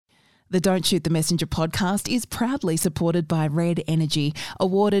The Don't Shoot the Messenger podcast is proudly supported by Red Energy,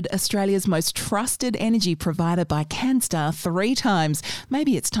 awarded Australia's most trusted energy provider by Canstar 3 times.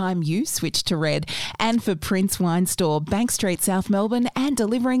 Maybe it's time you switch to Red. And for Prince Wine Store, Bank Street, South Melbourne, and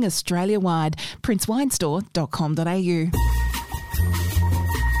delivering Australia-wide.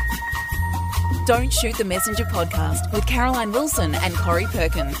 princewinestore.com.au. Don't Shoot the Messenger podcast with Caroline Wilson and Corey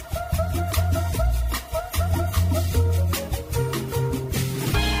Perkin.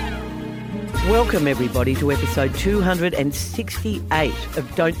 Welcome everybody to episode 268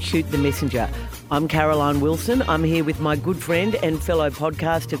 of Don't Shoot the Messenger. I'm Caroline Wilson. I'm here with my good friend and fellow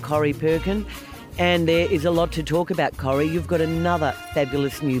podcaster Corey Perkin, and there is a lot to talk about, Corey. You've got another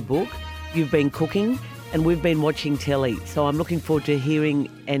fabulous new book. You've been cooking and we've been watching telly, so I'm looking forward to hearing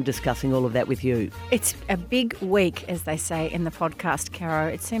and discussing all of that with you. It's a big week, as they say in the podcast, Caro.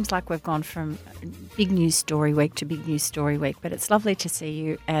 It seems like we've gone from big news story week to big news story week, but it's lovely to see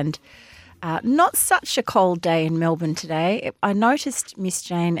you, and not such a cold day in Melbourne today. I noticed Miss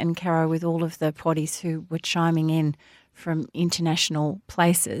Jane and Caro with all of the potties who were chiming in from international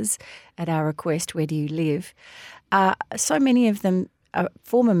places at our request, where do you live? So many of them are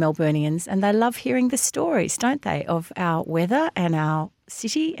former Melburnians, and they love hearing the stories, don't they, of our weather and our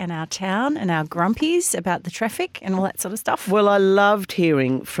city and our town and our grumpies about the traffic and all that sort of stuff. Well, I loved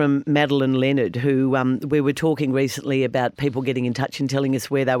hearing from Madeline Leonard, who we were talking recently about people getting in touch and telling us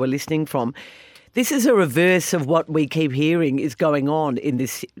where they were listening from. This is a reverse of what we keep hearing is going on in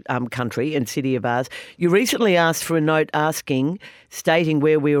this country and city of ours. You recently asked for a note stating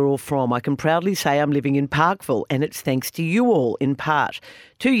where we are all from. I can proudly say I'm living in Parkville, and it's thanks to you all in part.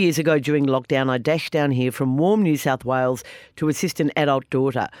 2 years ago during lockdown, I dashed down here from warm New South Wales to assist an adult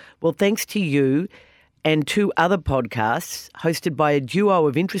daughter. Well, thanks to you and 2 other podcasts hosted by a duo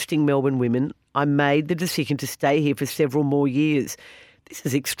of interesting Melbourne women, I made the decision to stay here for several more years. This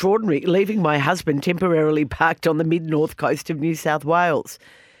is extraordinary, leaving my husband temporarily parked on the mid-north coast of New South Wales.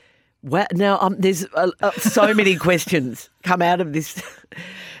 Well, now, there's so many questions come out of this.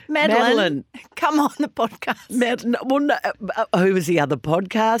 Madeline, come on the podcast. Who was the other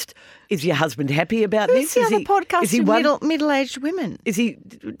podcast? Is your husband happy about Who's this? The other podcast is he middle-aged women? Is he?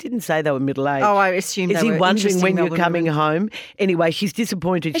 Didn't say they were middle-aged. Oh, I assumed they were. Is he wondering when Melbourne you're coming women. home? Anyway, she's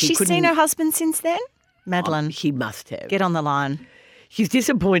disappointed. Has she seen her husband since then? Madeline. He must have. Get on the line. She's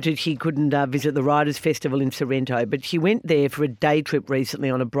disappointed she couldn't visit the Writers' Festival in Sorrento, but she went there for a day trip recently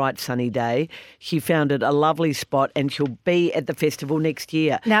on a bright sunny day. She found it a lovely spot, and she'll be at the festival next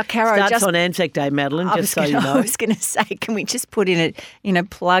year. Now, Caro, starts on Anzac Day, Madeline, just so you know. I was going to say, can we just put in a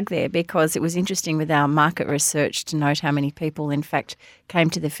plug there, because it was interesting with our market research to note how many people, in fact, came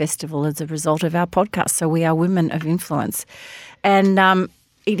to the festival as a result of our podcast. So we are women of influence. And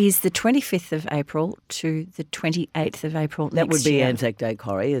it is the 25th of April to the 28th of April next year. That would be Anzac Day,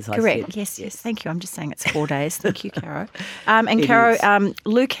 Corey, as I said. Correct. Yes. Thank you. I'm just saying it's 4 days. Thank you, Caro. And Caro,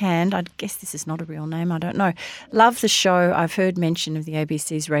 Luke Hand, I guess this is not a real name, I don't know. Love the show. I've heard mention of the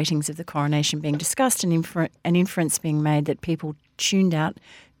ABC's ratings of the coronation being discussed and an inference being made that people tuned out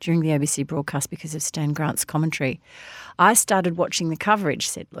during the ABC broadcast because of Stan Grant's commentary. I started watching the coverage,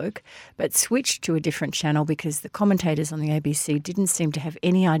 said Luke, but switched to a different channel because the commentators on the ABC didn't seem to have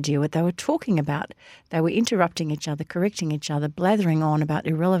any idea what they were talking about. They were interrupting each other, correcting each other, blathering on about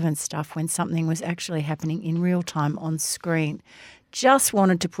irrelevant stuff when something was actually happening in real time on screen. Just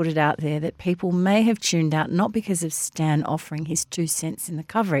wanted to put it out there that people may have tuned out not because of Stan offering his 2 cents in the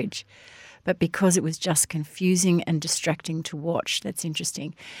coverage, but because it was just confusing and distracting to watch. That's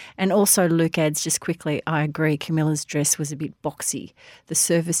interesting. And also Luke adds, just quickly, I agree, Camilla's dress was a bit boxy. The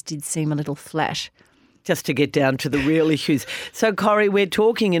service did seem a little flat. Just to get down to the real issues. So, Corey, we're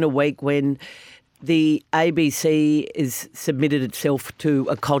talking in a week when the ABC has submitted itself to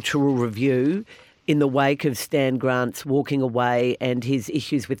a cultural review in the wake of Stan Grant's walking away and his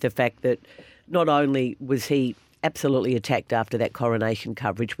issues with the fact that not only was he absolutely attacked after that coronation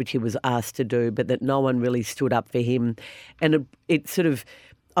coverage, which he was asked to do, but that no one really stood up for him. And it sort of,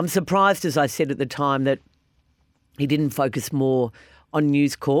 I'm surprised, as I said at the time, that he didn't focus more on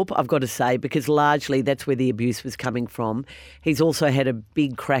News Corp, I've got to say, because largely that's where the abuse was coming from. He's also had a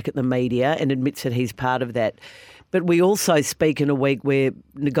big crack at the media and admits that he's part of that. But we also speak in a week where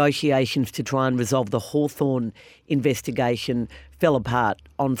negotiations to try and resolve the Hawthorn investigation fell apart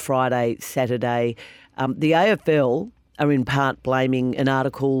on Friday, Saturday. The AFL are in part blaming an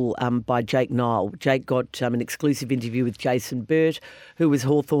article by Jake Nile. Jake got an exclusive interview with Jason Burt, who was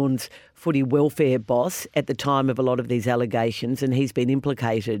Hawthorn's footy welfare boss at the time of a lot of these allegations, and he's been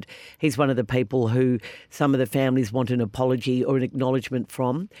implicated. He's one of the people who some of the families want an apology or an acknowledgement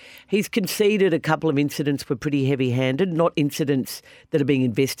from. He's conceded a couple of incidents were pretty heavy-handed, not incidents that are being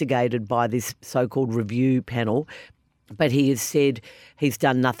investigated by this so-called review panel, but he has said he's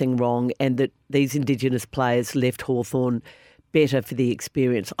done nothing wrong and that these Indigenous players left Hawthorn better for the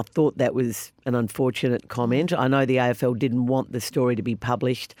experience. I thought that was an unfortunate comment. I know the AFL didn't want the story to be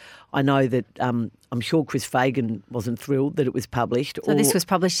published. I know that I'm sure Chris Fagan wasn't thrilled that it was published. So this was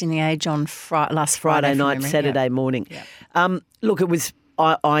published in The Age on last Friday night, memory. Saturday morning. Look, it was.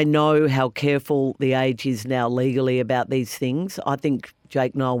 I know how careful The Age is now legally about these things. I think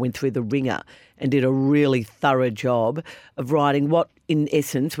Jake Nile went through the ringer and did a really thorough job of writing what, in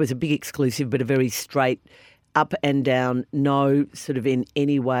essence, was a big exclusive but a very straight, up and down, no sort of in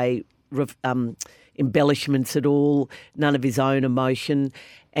any way embellishments at all, none of his own emotion.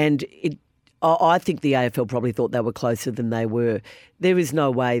 And I think the AFL probably thought they were closer than they were. There is no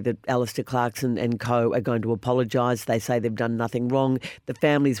way that Alistair Clarkson and co are going to apologise. They say they've done nothing wrong. The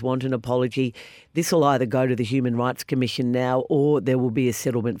families want an apology. This will either go to the Human Rights Commission now or there will be a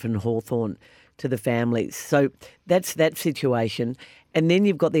settlement from Hawthorn to the families. So that's that situation. And then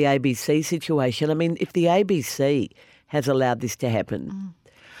you've got the ABC situation. I mean, if the ABC has allowed this to happen.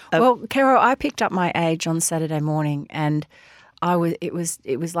 Well, Caro, I picked up My Age on Saturday morning and it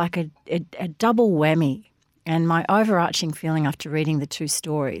was like a double whammy. And my overarching feeling after reading the two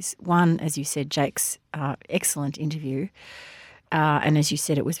stories, one, as you said, Jake's excellent interview, and as you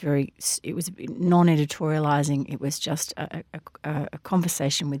said, it was non-editorialising. It was just a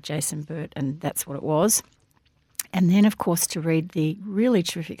conversation with Jason Burt, and that's what it was. And then, of course, to read the really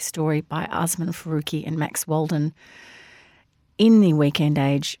terrific story by Azman Faruqi and Max Walden in the Weekend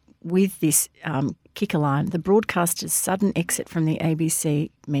Age with this kicker line: the broadcaster's sudden exit from the ABC,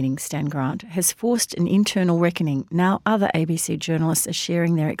 meaning Stan Grant, has forced an internal reckoning. Now other ABC journalists are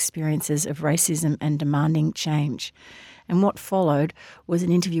sharing their experiences of racism and demanding change. And what followed was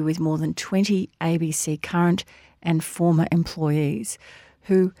an interview with more than 20 ABC current and former employees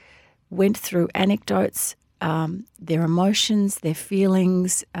who went through anecdotes, their emotions, their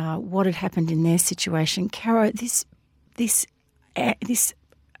feelings, what had happened in their situation. Caro, this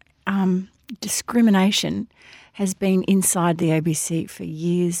discrimination has been inside the ABC for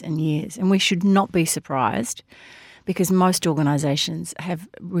years and years, and we should not be surprised because most organisations have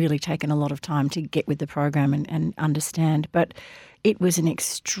really taken a lot of time to get with the program and understand. But it was an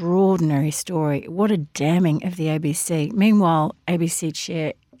extraordinary story. What a damning of the ABC. Meanwhile, ABC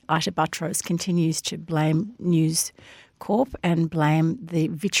Chair Aisha Buttrose continues to blame News Corp and blame the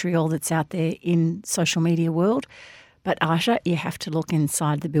vitriol that's out there in social media world. But Aisha, you have to look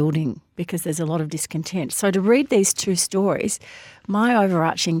inside the building because there's a lot of discontent. So to read these two stories, my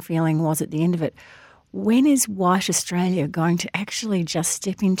overarching feeling was at the end of it, when is White Australia going to actually just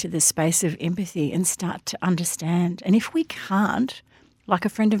step into the space of empathy and start to understand? And if we can't, like a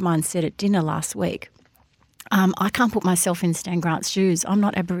friend of mine said at dinner last week, I can't put myself in Stan Grant's shoes. I'm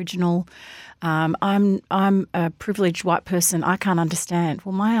not Aboriginal. I'm a privileged white person. I can't understand.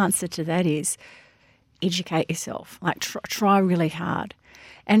 Well, my answer to that is educate yourself. Like try really hard.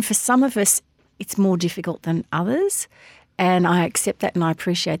 And for some of us, it's more difficult than others. And I accept that and I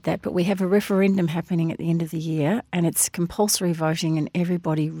appreciate that. But we have a referendum happening at the end of the year and it's compulsory voting and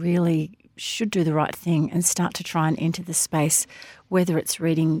everybody really should do the right thing and start to try and enter the space, whether it's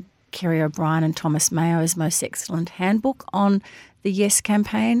reading Kerry O'Brien and Thomas Mayo's most excellent handbook on the Yes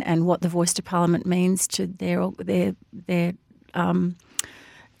campaign and what the Voice to Parliament means to their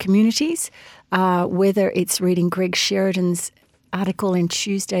communities, whether it's reading Greg Sheridan's article in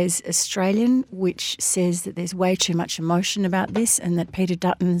Tuesday's Australian, which says that there's way too much emotion about this and that Peter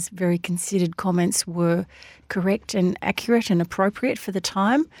Dutton's very considered comments were correct and accurate and appropriate for the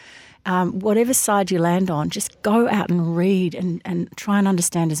time. Whatever side you land on, just go out and read and try and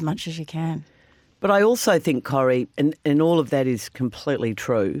understand as much as you can. But I also think, Corrie, and all of that is completely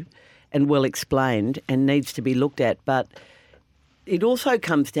true and well explained and needs to be looked at, but it also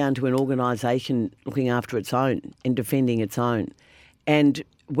comes down to an organisation looking after its own and defending its own. And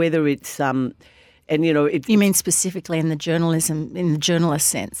whether it's you mean specifically in the journalist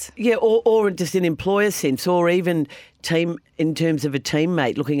sense? Yeah, or just in employer sense, or even team in terms of a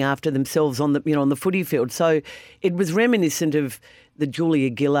teammate looking after themselves on the footy field. So it was reminiscent of the Julia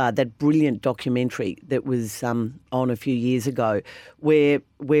Gillard, that brilliant documentary that was on a few years ago,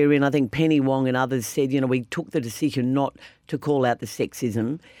 wherein I think Penny Wong and others said, we took the decision not to call out the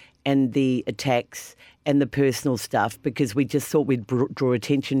sexism and the attacks and the personal stuff because we just thought we'd draw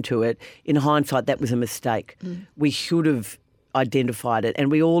attention to it. In hindsight, that was a mistake. We should have identified it. And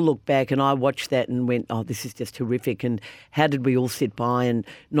we all look back, and I watched that and went, oh, this is just horrific. And how did we all sit by and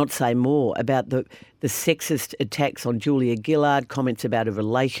not say more about the sexist attacks on Julia Gillard, comments about a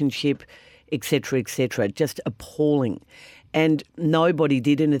relationship, et cetera, just appalling. And nobody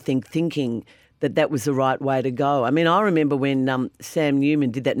did anything thinking that was the right way to go. I mean, I remember when Sam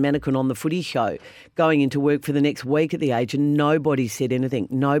Newman did that mannequin on the Footy Show, going into work for the next week at The Age, and nobody said anything.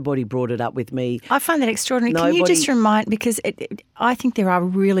 Nobody brought it up with me. I find that extraordinary. Can you just remind, because I think there are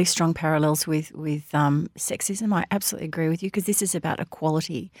really strong parallels with sexism. I absolutely agree with you, because this is about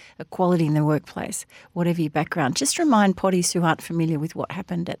equality in the workplace, whatever your background. Just remind potties who aren't familiar with what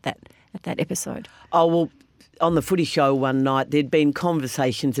happened at that episode. Oh, well, on the Footy Show one night, there'd been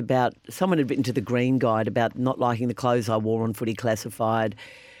conversations about, someone had written to the Green Guide about not liking the clothes I wore on Footy Classified.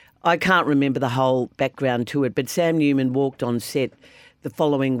 I can't remember the whole background to it, but Sam Newman walked on set the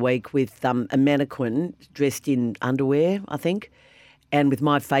following week with a mannequin dressed in underwear, I think, and with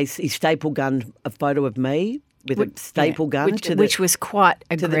my face. He staple gunned a photo of me with a staple gun which was quite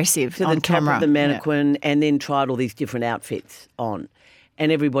aggressive to the top of the mannequin, and then tried all these different outfits on.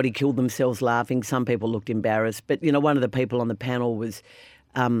 And everybody killed themselves laughing. Some people looked embarrassed. But, you know, one of the people on the panel was,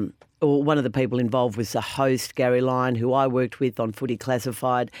 or one of the people involved was the host, Gary Lyon, who I worked with on Footy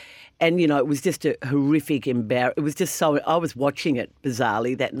Classified. And, you know, it was just a horrific It was just so, I was watching it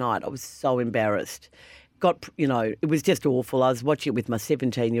bizarrely that night. I was so embarrassed. It was just awful. I was watching it with my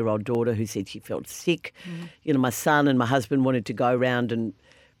 17-year-old daughter who said she felt sick. You know, my son and my husband wanted to go around and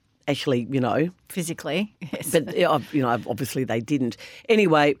actually, physically, yes. But, obviously they didn't.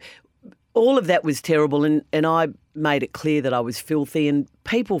 Anyway, all of that was terrible, and I made it clear that I was filthy, and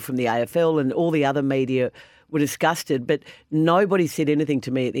people from the AFL and all the other media were disgusted, but nobody said anything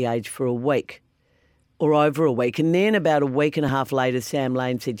to me at The Age for a week or over a week. And then about a week and a half later, Sam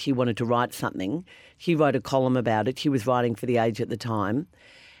Lane said she wanted to write something. She wrote a column about it. She was writing for The Age at the time.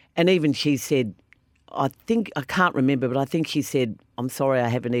 And even she said, I can't remember, but I think she said, I'm sorry I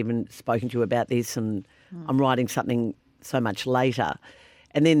haven't even spoken to you about this, and I'm writing something so much later.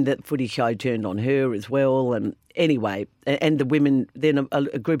 And then the Footy Show turned on her as well. And anyway, and the women, then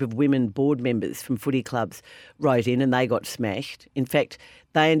a group of women board members from footy clubs wrote in, and they got smashed. In fact,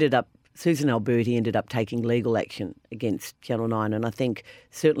 Susan Alberti ended up taking legal action against Channel 9, and I think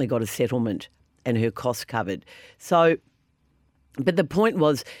certainly got a settlement and her costs covered. So, but the point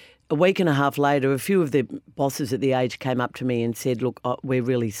was, a week and a half later, a few of the bosses at The Age came up to me and said, look, we're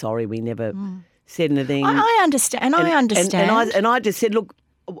really sorry, we never said anything. I understand. And I just said, look,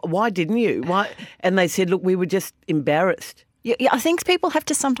 why didn't you? Why? And they said, look, we were just embarrassed. Yeah, I think people have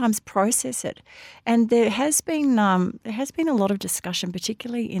to sometimes process it. And there has been a lot of discussion,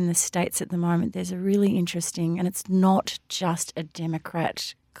 particularly in the States at the moment. There's a really interesting, and it's not just a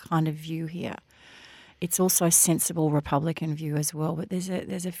Democrat kind of view here. It's also a sensible Republican view as well. But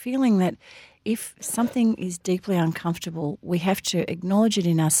there's a feeling that if something is deeply uncomfortable, we have to acknowledge it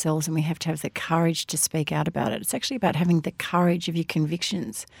in ourselves, and we have to have the courage to speak out about it. It's actually about having the courage of your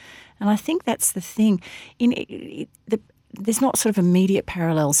convictions. And I think that's the thing. There's not sort of immediate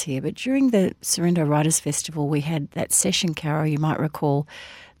parallels here, but during the Sorrento Writers' Festival, we had that session, Caro, you might recall,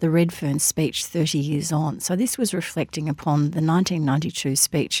 the Redfern speech 30 years on. So this was reflecting upon the 1992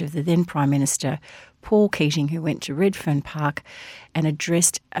 speech of the then Prime Minister, Paul Keating, who went to Redfern Park and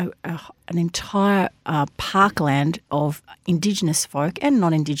addressed an entire parkland of Indigenous folk and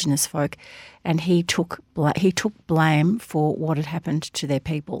non-Indigenous folk, and he took blame for what had happened to their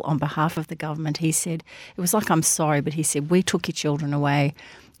people on behalf of the government. He said, it was like, I'm sorry, but he said, we took your children away.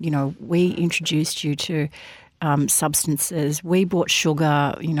 We introduced you to substances. We brought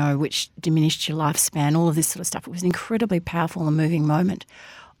sugar, which diminished your lifespan, all of this sort of stuff. It was an incredibly powerful and moving moment.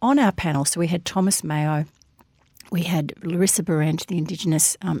 On our panel, so we had Thomas Mayo, we had Larissa Behrendt, the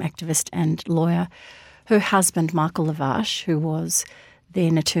Indigenous activist and lawyer, her husband, Michael Lavache, who was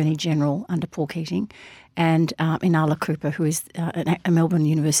then Attorney General under Paul Keating, and Inala Cooper, who is a Melbourne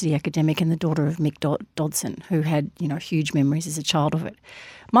University academic and the daughter of Mick Dodson, who had huge memories as a child of it.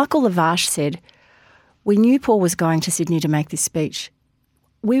 Michael Lavache said, we knew Paul was going to Sydney to make this speech.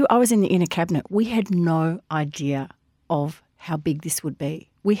 I was in the inner cabinet. We had no idea of how big this would be.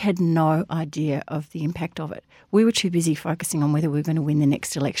 We had no idea of the impact of it. We were too busy focusing on whether we were going to win the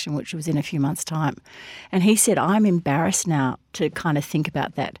next election, which was in a few months' time. And he said, I'm embarrassed now to kind of think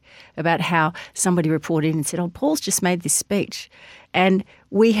about that, about how somebody reported and said, oh, Paul's just made this speech. And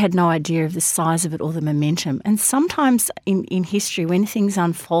we had no idea of the size of it or the momentum. And sometimes in history, when things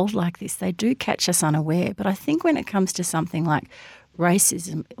unfold like this, they do catch us unaware. But I think when it comes to something like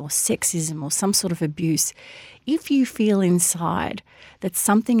racism or sexism or some sort of abuse, if you feel inside that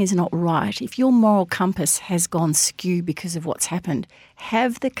something is not right, if your moral compass has gone skew because of what's happened,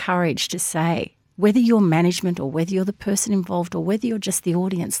 have the courage to say, whether you're management or whether you're the person involved or whether you're just the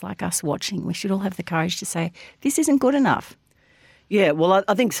audience like us watching, we should all have the courage to say, this isn't good enough. Yeah, well,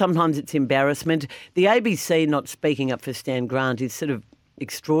 I think sometimes it's embarrassment. The ABC not speaking up for Stan Grant is sort of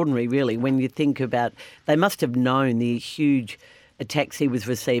extraordinary, really, when you think about they must have known the huge attacks he was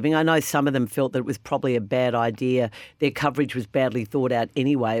receiving. I know some of them felt that it was probably a bad idea. Their coverage was badly thought out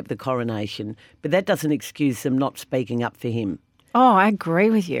anyway of the coronation, but that doesn't excuse them not speaking up for him. Oh, I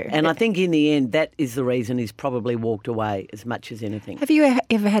agree with you. And I think in the end, that is the reason he's probably walked away as much as anything. Have you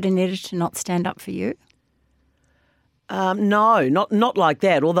ever had an editor not stand up for you? No, not like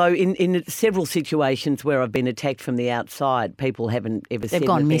that. Although in several situations where I've been attacked from the outside, people haven't ever said they've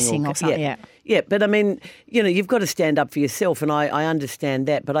gone anything missing or something. Yeah, but I mean, you've got to stand up for yourself, and I understand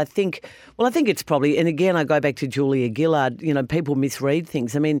that. But I think it's probably, and again, I go back to Julia Gillard. People misread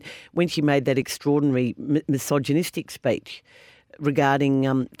things. I mean, when she made that extraordinary misogynistic speech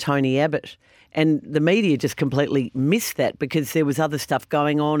regarding Tony Abbott. And the media just completely missed that because there was other stuff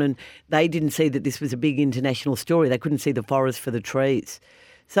going on and they didn't see that this was a big international story. They couldn't see the forest for the trees.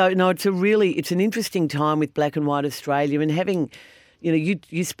 So, no, it's an interesting time with Black and White Australia and having,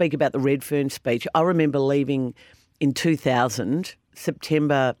 you speak about the Redfern speech. I remember leaving in 2000,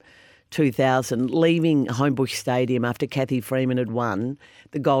 September 2000, leaving Homebush Stadium after Cathy Freeman had won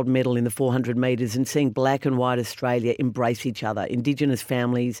the gold medal in the 400 metres and seeing Black and White Australia embrace each other, Indigenous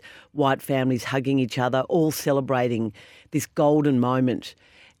families, white families hugging each other, all celebrating this golden moment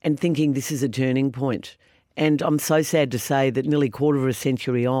and thinking this is a turning point. And I'm so sad to say that nearly a quarter of a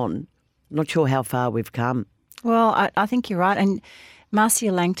century on, I'm not sure how far we've come. Well, I think you're right. And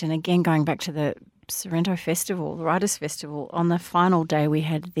Marcia Langton, again, going back to the Sorrento Festival, the Writers' Festival, on the final day we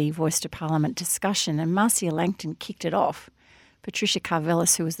had the Voice to Parliament discussion and Marcia Langton kicked it off. Patricia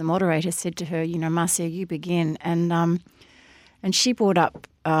Karvelis, who was the moderator, said to her, Marcia, you begin. And she brought up,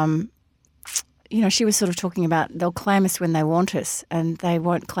 she was sort of talking about they'll claim us when they want us and they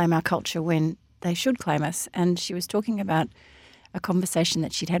won't claim our culture when they should claim us. And she was talking about a conversation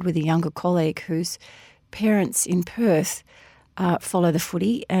that she'd had with a younger colleague whose parents in Perth follow the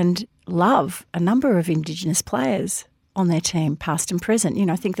footy and love a number of Indigenous players on their team, past and present.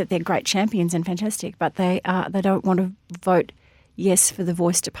 Think that they're great champions and fantastic, but they don't want to vote yes for the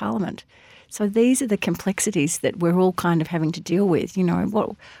Voice to Parliament. So these are the complexities that we're all kind of having to deal with.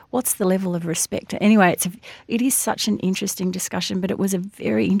 What's the level of respect? Anyway, it is such an interesting discussion, but it was a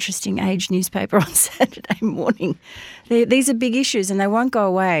very interesting Age newspaper on Saturday morning. These are big issues, and they won't go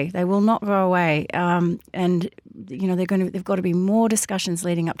away. They will not go away. They've got to be more discussions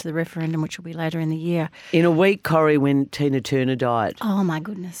leading up to the referendum, which will be later in the year. In a week, Corrie, when Tina Turner died. Oh my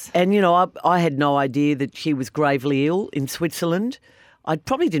goodness! And I had no idea that she was gravely ill in Switzerland. I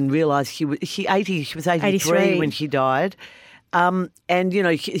probably didn't realise she was 83 when she died.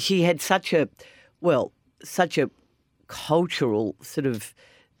 She had such a cultural sort of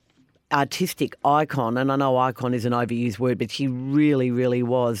artistic icon, and I know icon is an overused word, but she really, really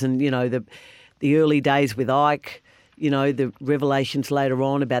was. And, the early days with Ike, the revelations later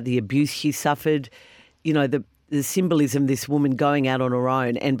on about the abuse she suffered, the symbolism, this woman going out on her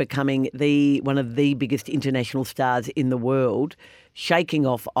own and becoming one of the biggest international stars in the world, shaking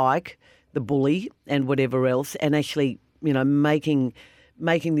off Ike, the bully and whatever else, and actually, making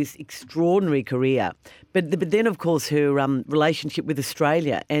this extraordinary career. But then, of course, her relationship with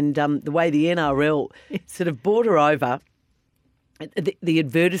Australia and the way the NRL sort of brought her over. The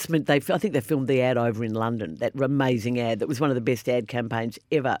advertisement, I think they filmed the ad over in London, that amazing ad that was one of the best ad campaigns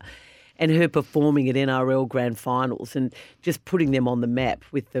ever. And her performing at NRL Grand Finals and just putting them on the map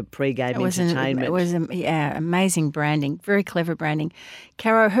with the pre-game entertainment. It was amazing branding, very clever branding.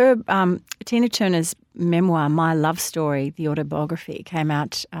 Caro, her Tina Turner's memoir, My Love Story, the autobiography, came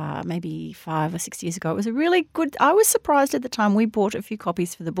out maybe 5 or 6 years ago. It was a really good. I was surprised at the time. We bought a few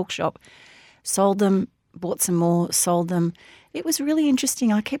copies for the bookshop, sold them, bought some more, sold them. It was really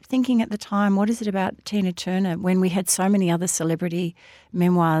interesting. I kept thinking at the time, what is it about Tina Turner when we had so many other celebrity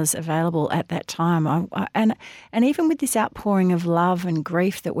memoirs available at that time? And even with this outpouring of love and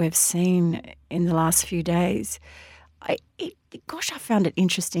grief that we've seen in the last few days, I found it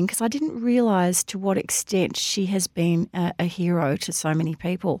interesting because I didn't realise to what extent she has been a hero to so many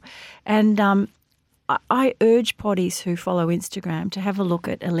people. And I urge poddies who follow Instagram to have a look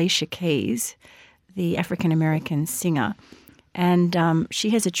at Alicia Keys, the African-American singer. And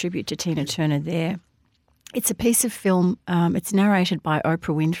she has a tribute to Tina Turner there. It's a piece of film. It's narrated by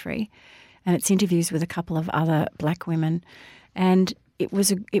Oprah Winfrey, and it's interviews with a couple of other black women. And it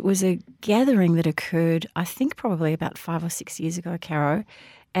was a gathering that occurred, I think, probably about 5 or 6 years ago, Caro.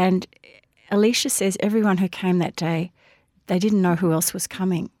 And Alicia says everyone who came that day, they didn't know who else was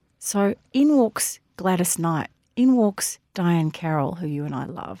coming. So in walks Gladys Knight. In walks Diane Carroll, who you and I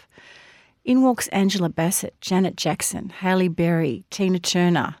love. In walks Angela Bassett, Janet Jackson, Halle Berry, Tina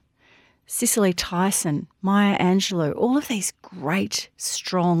Turner, Cicely Tyson, Maya Angelou, all of these great,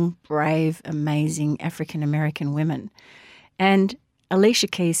 strong, brave, amazing African-American women. And Alicia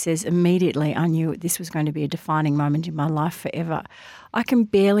Keys says, immediately I knew this was going to be a defining moment in my life forever. I can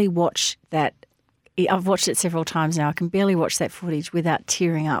barely watch that. I've watched it several times now. I can barely watch that footage without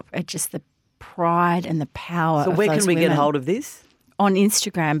tearing up at just the pride and the power of those women. So where can we get hold of this? On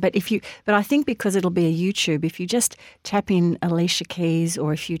Instagram, but I think because it'll be a YouTube, if you just tap in Alicia Keys,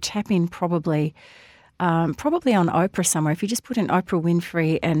 or if you tap in probably on Oprah somewhere, if you just put in Oprah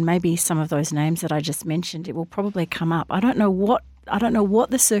Winfrey and maybe some of those names that I just mentioned, it will probably come up. I don't know what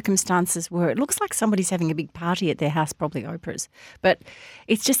the circumstances were. It looks like somebody's having a big party at their house, probably Oprah's. But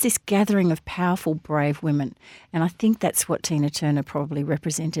it's just this gathering of powerful, brave women. And I think that's what Tina Turner probably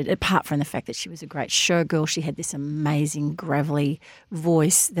represented, apart from the fact that she was a great showgirl. She had this amazing, gravelly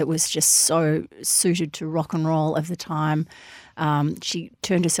voice that was just so suited to rock and roll of the time. She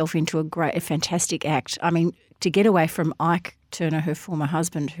turned herself into a fantastic act. I mean, to get away from Ike Turner, her former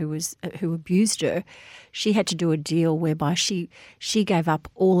husband, who abused her, she had to do a deal whereby she gave up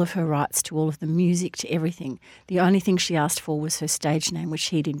all of her rights to all of the music, to everything. The only thing she asked for was her stage name, which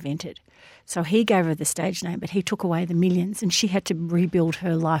he'd invented. So he gave her the stage name, but he took away the millions, and she had to rebuild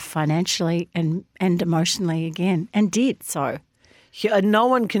her life financially and emotionally again, and did so. Yeah, no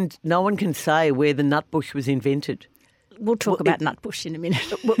one can say where the nutbush was invented. We'll talk about Nutbush in a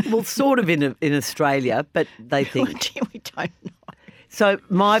minute. well, sort of in Australia, but they think we don't know. So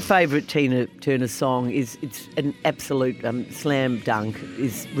my favourite Tina Turner song it's an absolute slam dunk,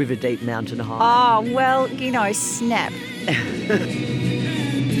 is River Deep Mountain High. Oh, well, snap.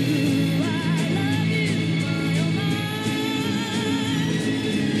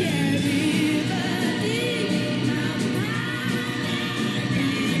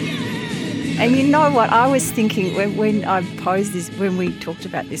 And you know what? I was thinking when I posed this, when we talked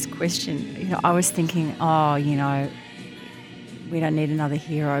about this question, I was thinking, we don't need another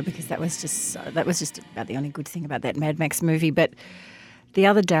hero, because that was just about the only good thing about that Mad Max movie. But the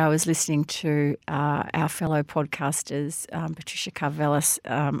other day I was listening to our fellow podcasters, Patricia Karvelis,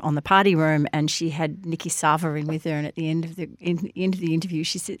 on the Party Room, and she had Nikki Sava in with her. And at the end of the interview,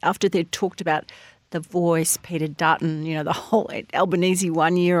 she said, after they'd talked about The Voice, Peter Dutton, the whole Albanese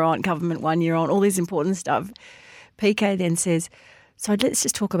 1 year on, government 1 year on, all this important stuff. PK then says, so let's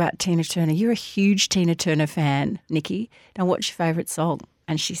just talk about Tina Turner. You're a huge Tina Turner fan, Nikki. Now what's your favourite song?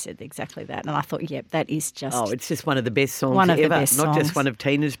 And she said exactly that. And I thought, that is just... Oh, it's just one of the best songs ever. Not just one of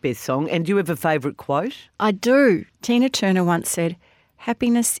Tina's best songs. And do you have a favourite quote? I do. Tina Turner once said,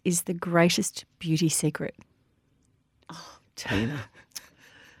 happiness is the greatest beauty secret. Oh, Tina.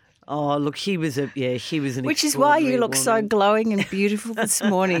 Oh, look, she was an Which is why you look so glowing and beautiful this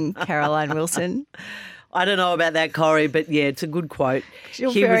morning, Caroline Wilson. I don't know about that, Corrie, but it's a good quote. She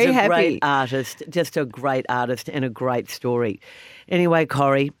was a great artist, just a great artist and a great story. Anyway,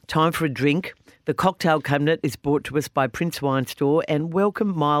 Corrie, time for a drink. The cocktail cabinet is brought to us by Prince Wine Store, and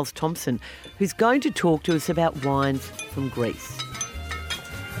welcome Miles Thompson, who's going to talk to us about wines from Greece.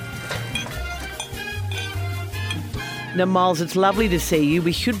 Now, Miles, it's lovely to see you.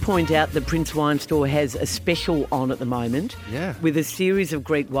 We should point out that Prince Wine Store has a special on at the moment with a series of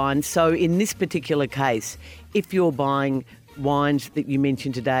Greek wines. So in this particular case, if you're buying wines that you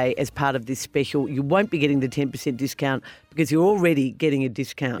mentioned today as part of this special, you won't be getting the 10% discount because you're already getting a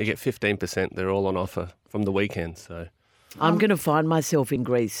discount. You get 15%. They're all on offer from the weekend. So I'm going to find myself in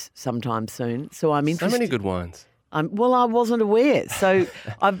Greece sometime soon. So I'm interested. So many good wines. Well, I wasn't aware. So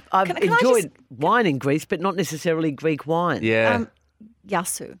I've enjoyed wine in Greece, but not necessarily Greek wine. Yeah.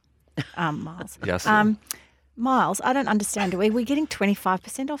 Yasu, Miles. Yasu. Miles, I don't understand. Are we getting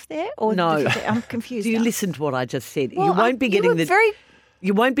 25% off there? Or no. I'm confused. Do you listen to what I just said? Well, you won't be getting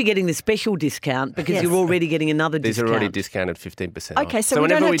You won't be getting the special discount because you're already getting another discount. These are already discounted 15% off. Okay, so we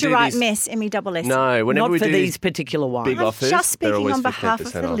don't have to write MESS, M-E-S-S. No, whenever not we for do these particular ones. Big offers, just speaking on 15% behalf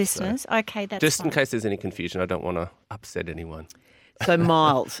of the off, listeners. So. Okay, that's just fine. in case there's any confusion, I don't want to upset anyone. So,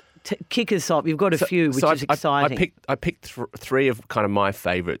 Miles, kick us off. You've got a few, which is exciting. I picked three of kind of my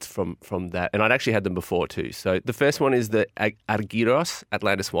favourites from that, and I'd actually had them before too. So the first one is the Argyros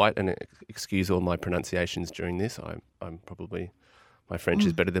Atlantis White, and excuse all my pronunciations during this. I'm probably... My French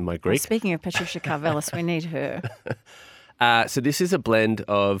is better than my Greek. Well, speaking of Patricia Karvelis, we need her. So this is a blend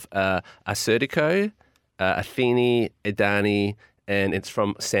of Assyrtiko, Athene, Edani, and it's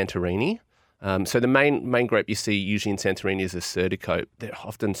from Santorini. So the main grape you see usually in Santorini is a Serdico. They're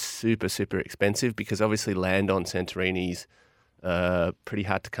often super, super expensive because obviously land on Santorini's pretty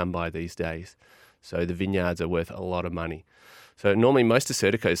hard to come by these days. So the vineyards are worth a lot of money. So normally most of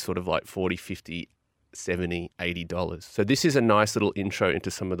Serdico is sort of like $40, $50, $70, $80. So this is a nice little intro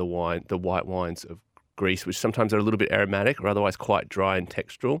into some of the white wines of Greece, which sometimes are a little bit aromatic or otherwise quite dry and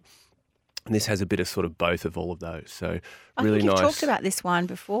textural. And this has a bit of sort of both of all of those. So really I think nice. You've talked about this wine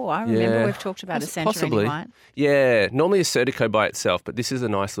before. I remember we've talked about a Santorini wine. Yeah, normally a Serdico by itself, but this is a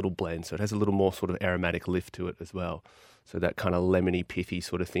nice little blend. So it has a little more sort of aromatic lift to it as well. So that kind of lemony, pithy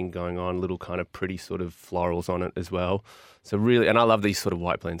sort of thing going on, little kind of pretty sort of florals on it as well. So really, and I love these sort of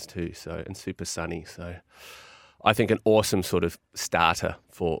white blends too. So, and super sunny. So I think an awesome sort of starter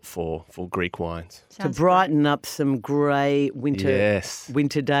for Greek wines. To brighten up some grey winter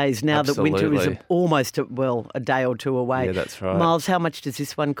days now that winter is almost, a day or two away. Yeah, that's right. Miles, how much does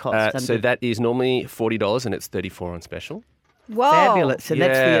this one cost? So that is normally $40 and it's $34 on special. Whoa. Fabulous. And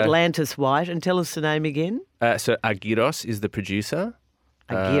that's the Atlantis White. And tell us the name again. So Argyros is the producer.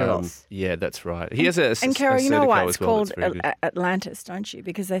 Argyros. Yeah, that's right. He has a And Caro, you know why it's called Atlantis? Atlantis, don't you?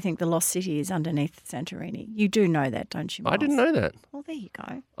 Because they think the lost city is underneath Santorini. You do know that, don't you, Miles? I didn't know that. Well, there you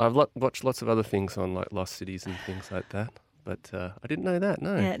go. I've watched lots of other things on like lost cities and things like that, but I didn't know that.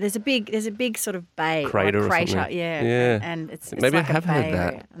 No. Yeah, there's a big sort of bay crater or crater. Something. Yeah. And it's maybe like I have a bay heard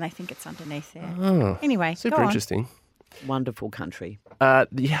that. area, and they think it's underneath there. Oh, anyway, super go on. interesting. Wonderful country. Yeah,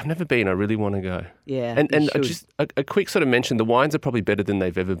 I've never been. I really want to go. Yeah, and just a quick sort of mention: the wines are probably better than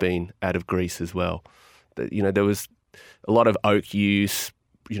they've ever been out of Greece as well. There was a lot of oak use,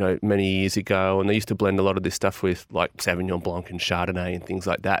 many years ago, and they used to blend a lot of this stuff with like Sauvignon Blanc and Chardonnay and things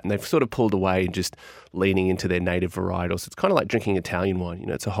like that. And they've sort of pulled away and just leaning into their native varietals. It's kind of like drinking Italian wine.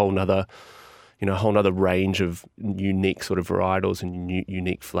 It's a whole nother range of unique sort of varietals and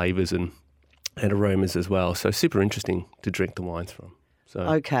unique flavors and aromas as well. So super interesting to drink the wines from. So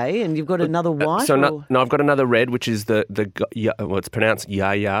okay, and you've got another white? No, I've got another red, which is it's pronounced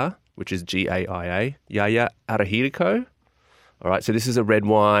Yaya, which is Gaia, Yaya Arahiriko. All right, so this is a red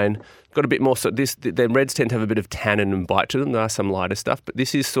wine. Got a bit more, the reds tend to have a bit of tannin and bite to them. There are some lighter stuff, but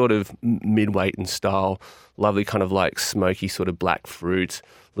this is sort of mid-weight in style, lovely kind of like smoky sort of black fruit,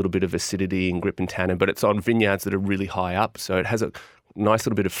 a little bit of acidity and grip and tannin, but it's on vineyards that are really high up, so it has a nice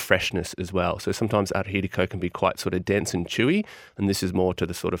little bit of freshness as well. So sometimes Arahiriko can be quite sort of dense and chewy, and this is more to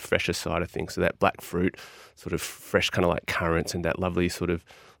the sort of fresher side of things. So that black fruit, sort of fresh kind of like currants and that lovely sort of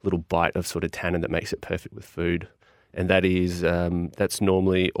little bite of sort of tannin that makes it perfect with food. And that is that's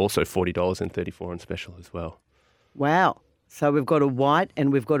normally also $40 and $34 on special as well. Wow. So we've got a white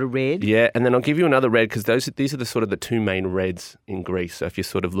and we've got a red. Yeah, and then I'll give you another red because these are the sort of the two main reds in Greece. So if you're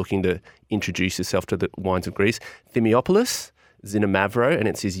sort of looking to introduce yourself to the wines of Greece, Thymiopoulos, Zinamavro, and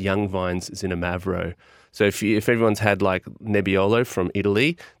it's his Young Vines Zinamavro. So if everyone's had like Nebbiolo from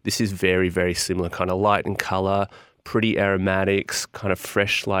Italy, this is very, very similar, kind of light in colour, pretty aromatics, kind of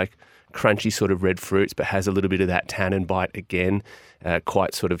fresh, like crunchy sort of red fruits, but has a little bit of that tannin bite again,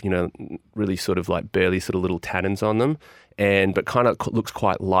 quite sort of, really sort of like burly sort of little tannins on them. But kind of looks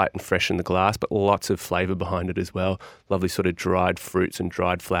quite light and fresh in the glass, but lots of flavour behind it as well. Lovely sort of dried fruits and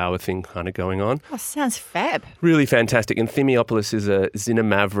dried flower thing kind of going on. Oh, sounds fab. Really fantastic. And Thymiopoulos is a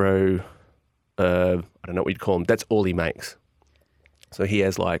Zinamavro, I don't know what you'd call him. That's all he makes. So he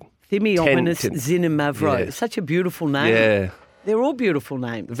has like Thymiopoulos Zinamavro. Yeah. Such a beautiful name. Yeah. They're all beautiful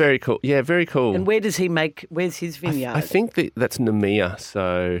names. Very cool. Yeah, very cool. And where's his vineyard? I think that's Nemea.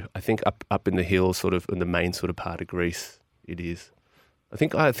 So I think up in the hills, sort of in the main sort of part of Greece. It is. I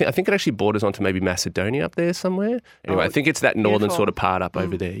think it actually borders onto maybe Macedonia up there somewhere. Anyway, I think it's that northern beautiful. sort of part up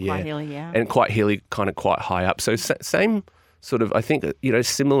over there. Yeah, quite hilly, yeah. And quite hilly, kind of quite high up. So same sort of, I think,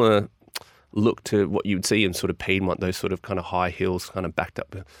 similar look to what you would see in sort of Piedmont, those sort of kind of high hills kind of backed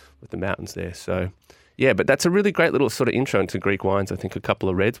up with the mountains there. So yeah, but that's a really great little sort of intro into Greek wines. I think a couple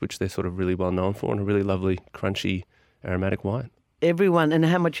of reds, which they're sort of really well known for, and a really lovely, crunchy, aromatic wine. Everyone, and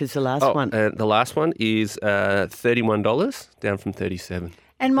how much is the last one? The last one is $31, down from $37.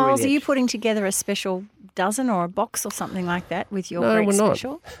 And Miles, Brilliant. are you putting together a special dozen or a box or something like that with your No, Greek we're not.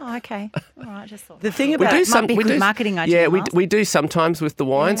 special? Oh, okay. All right, just thought. The thing We about do might be a good marketing idea. Yeah, Miles. we do sometimes with the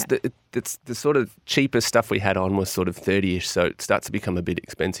wines. Yeah. It's the sort of cheapest stuff we had on was sort of 30-ish, so it starts to become a bit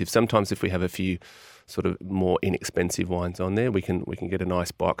expensive. Sometimes if we have a few sort of more inexpensive wines on there, we can get a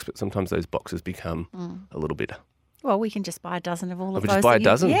nice box, but sometimes those boxes become a little bit. Well, we can just buy a dozen of all of We those. just buy a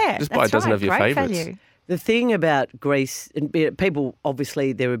dozen? Yeah, Just buy a that's dozen right. of your Great favourites. value. the thing about Greece, and people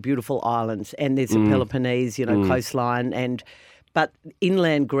obviously there are beautiful islands, and there's a Peloponnese, coastline, But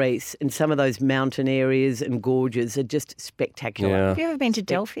inland Greece and some of those mountain areas and gorges are just spectacular. Yeah. Have you ever been to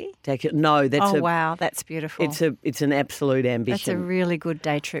Delphi? No, that's Wow, that's beautiful. it's an absolute ambition. That's a really good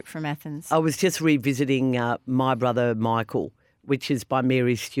day trip from Athens. I was just revisiting My Brother Michael, which is by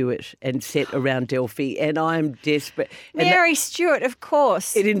Mary Stewart and set around Delphi, and I am desperate. And Mary Stewart, of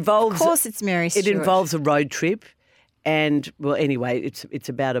course. It involves. Of course, it's Mary Stewart. It involves a road trip, and well, anyway, it's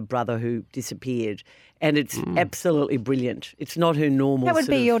about a brother who disappeared, and it's absolutely brilliant. It's not her normal. That would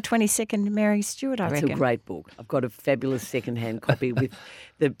be your 22nd Mary Stewart, I reckon. It's a great book. I've got a fabulous second-hand copy with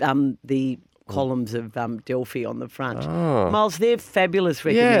the columns of Delphi on the front. Oh. Miles, they're fabulous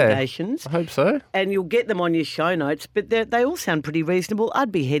recommendations. I hope so. And you'll get them on your show notes, but they all sound pretty reasonable.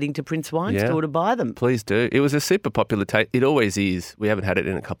 I'd be heading to Prince Wine Store to buy them. Please do. It was a super popular taste. It always is. We haven't had it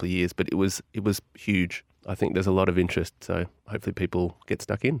in a couple of years, but it was huge. I think there's a lot of interest, so hopefully people get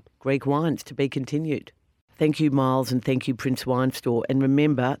stuck in. Greek wines to be continued. Thank you, Miles, and thank you, Prince Wine Store. And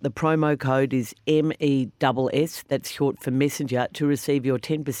remember, the promo code is MESS, that's short for Messenger, to receive your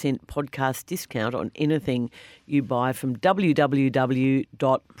 10% podcast discount on anything you buy from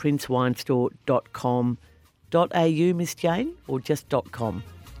www.princewinestore.com.au, Miss Jane, or just .com?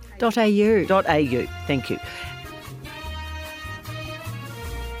 .au. .au, thank you.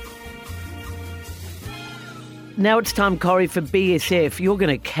 Now it's time, Corrie, for BSF. You're going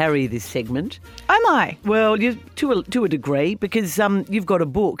to carry this segment. Am I? Well, to a degree, because you've got a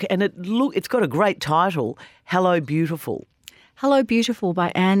book and it's got a great title, Hello Beautiful. Hello Beautiful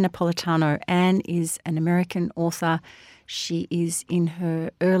by Anne Napolitano. Anne is an American author. She is in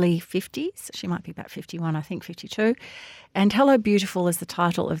her early 50s. She might be about 51, I think 52. And Hello Beautiful is the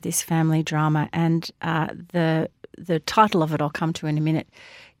title of this family drama. And the title of it I'll come to in a minute.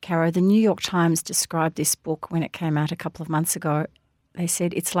 Caro, the New York Times described this book when it came out a couple of months ago. They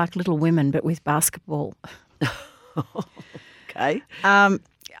said it's like Little Women but with basketball. Okay. I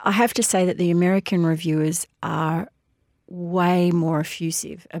have to say that the American reviewers are way more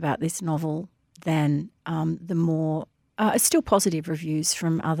effusive about this novel than the more still positive reviews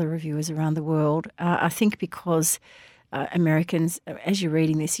from other reviewers around the world. I think because Americans, as you're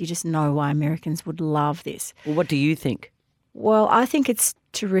reading this, you just know why Americans would love this. Well, what do you think? Well, I think it's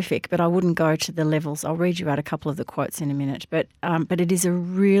terrific, but I wouldn't go to the levels. I'll read you out a couple of the quotes in a minute. But it is a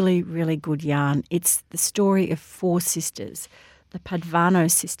really, really good yarn. It's the story of four sisters, the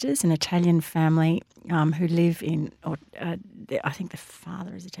Padvano sisters, an Italian family who live in, I think the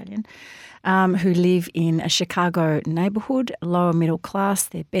father is Italian, who live in a Chicago neighborhood, lower middle class.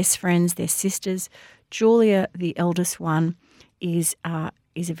 They're best friends, they're sisters. Julia, the eldest one, is a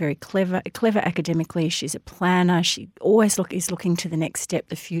very clever academically. She's a planner. She always is looking to the next step,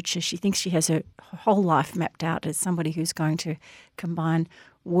 the future. She thinks she has her whole life mapped out as somebody who's going to combine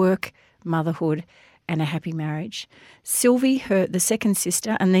work, motherhood, and a happy marriage. Sylvie, the second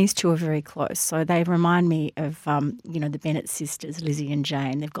sister, and these two are very close. So they remind me of, the Bennett sisters, Lizzie and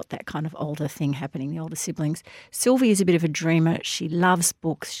Jane. They've got that kind of older thing happening, the older siblings. Sylvie is a bit of a dreamer. She loves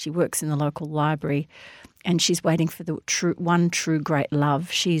books. She works in the local library. And she's waiting for the one true great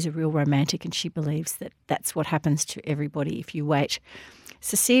love. She's a real romantic and she believes that that's what happens to everybody if you wait.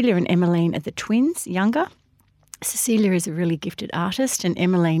 Cecilia and Emmeline are the twins, younger. Cecilia is a really gifted artist and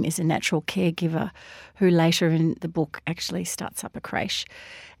Emmeline is a natural caregiver who later in the book actually starts up a creche.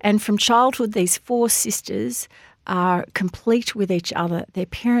 And from childhood, these four sisters are complete with each other. Their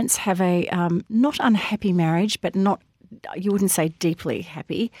parents have a not unhappy marriage, but not, you wouldn't say deeply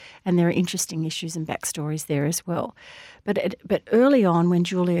happy, and there are interesting issues and backstories there as well. But early on, when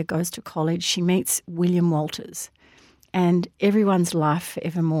Julia goes to college, she meets William Walters, and everyone's life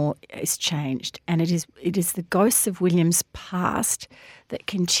forevermore is changed. And it is the ghosts of William's past that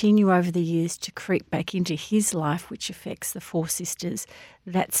continue over the years to creep back into his life, which affects the four sisters.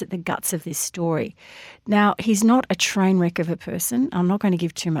 That's at the guts of this story. Now, he's not a train wreck of a person. I'm not going to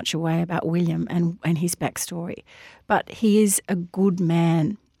give too much away about William and his backstory, but he is a good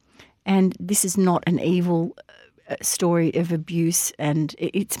man. And this is not an evil story of abuse, and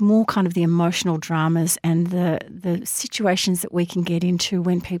it's more kind of the emotional dramas and the situations that we can get into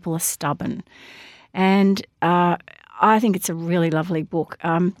when people are stubborn. And I think it's a really lovely book.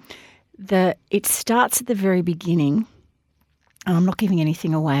 It starts at the very beginning. I'm not giving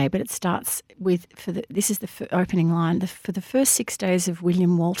anything away, but it starts with, this is the opening line, for the first 6 days of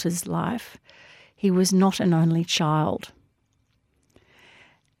William Walters' life, he was not an only child.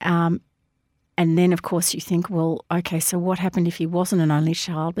 And then, of course, you think, well, okay, so what happened if he wasn't an only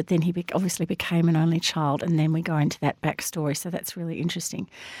child, but then he obviously became an only child, and then we go into that backstory, so that's really interesting.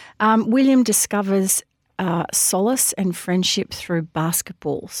 William discovers solace and friendship through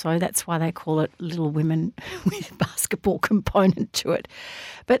basketball. So that's why they call it Little Women with a basketball component to it.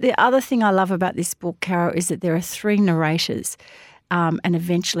 But the other thing I love about this book, Caro, is that there are 3 narrators. And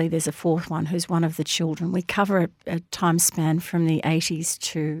eventually there's a 4th one who's one of the children. We cover a time span from the 80s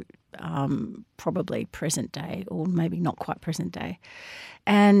to probably present day, or maybe not quite present day.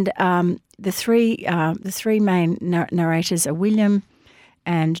 And the three main narrators are William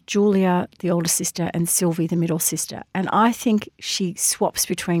and Julia, the older sister, and Sylvie, the middle sister. And I think she swaps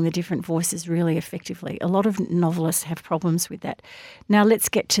between the different voices really effectively. A lot of novelists have problems with that. Now let's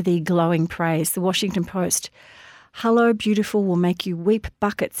get to the glowing praise. The Washington Post. Hello, Beautiful will make you weep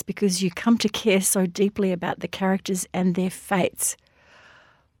buckets because you come to care so deeply about the characters and their fates.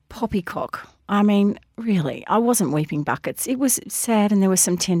 Poppycock. I mean, really, I wasn't weeping buckets. It was sad and there were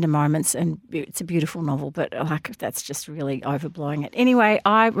some tender moments and it's a beautiful novel, but that's just really overblowing it. Anyway,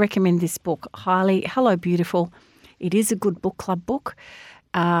 I recommend this book highly. Hello, Beautiful. It is a good book club book.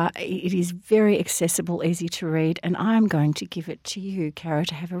 It is very accessible, easy to read, and I'm going to give it to you, Caro,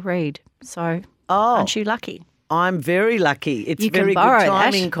 to have a read. So aren't you lucky? I'm very lucky. It's very good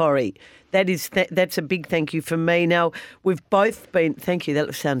timing, Corrie. That's a big thank you from me. Now, we've both been, thank you,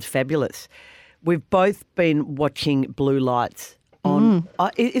 that sounds fabulous. We've both been watching Blue Lights on,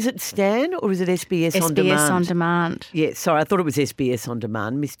 is it Stan or is it SBS On Demand? SBS On Demand. Yeah, sorry, I thought it was SBS On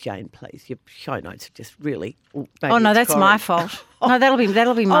Demand. Miss Jane, please, your show notes are just really. Oh no, that's my fault. No, that'll be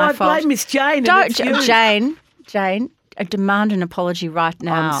my fault. I blame Miss Jane. Don't, Jane, I demand an apology right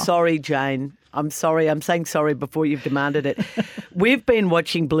now. I'm sorry, Jane. I'm sorry. I'm saying sorry before you've demanded it. We've been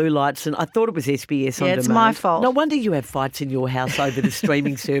watching Blue Lights and I thought it was SBS On Demand. Yeah, it's my fault. No wonder you have fights in your house over the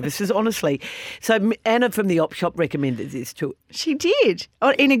streaming services, honestly. So Anna from the Op Shop recommended this too. She did.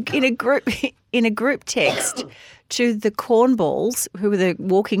 In a group text to the Cornballs, who were the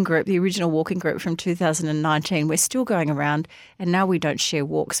walking group, the original walking group from 2019. We're still going around, and now we don't share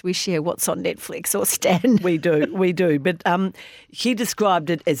walks. We share what's on Netflix or Stan. We do. But she described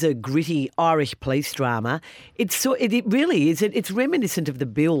it as a gritty Irish police drama. It really is. It's reminiscent of The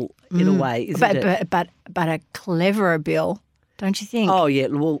Bill in a way, isn't it? But a cleverer Bill. Don't you think? Oh yeah,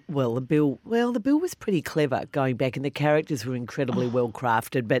 well the Bill was pretty clever going back, and the characters were incredibly well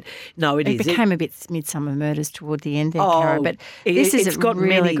crafted. But no, it became a bit Midsummer Murders toward the end there, Caro. But this is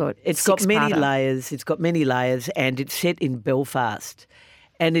really good. It's got many layers. It's got many layers, and it's set in Belfast,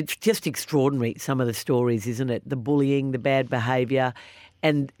 and it's just extraordinary. Some of the stories, isn't it? The bullying, the bad behaviour,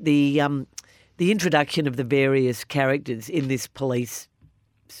 and the introduction of the various characters in this police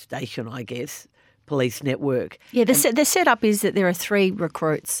station, I guess. Police network. Yeah, the setup is that there are 3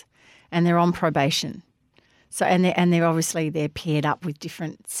 recruits and they're on probation. So they're obviously paired up with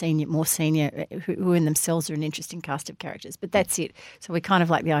different more senior who in themselves are an interesting cast of characters. But that's it. So we kind of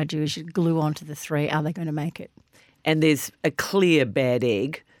like the idea is you glue onto the 3. Are they going to make it? And there's a clear bad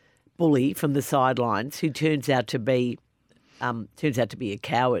egg bully from the sidelines who turns out to be a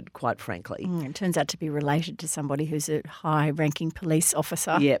coward, quite frankly. It turns out to be related to somebody who's a high-ranking police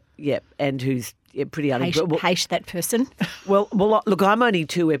officer. Yep, and who's pretty hate that person. Well, look, I'm only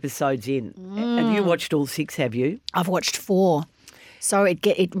 2 episodes in. Have you watched all 6, have you? I've watched 4. So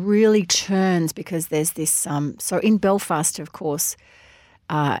it really turns because there's this so in Belfast, of course,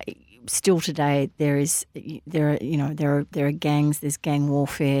 still today there are gangs, there's gang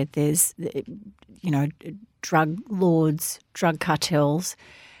warfare, there's drug lords, drug cartels,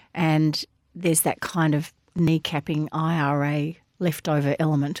 and there's that kind of kneecapping IRA leftover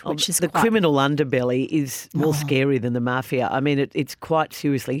element, which is the criminal underbelly is more scary than the mafia. I mean, it's quite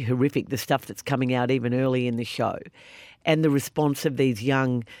seriously horrific, the stuff that's coming out even early in the show, and the response of these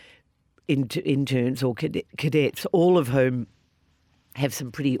young interns or cadets, all of whom have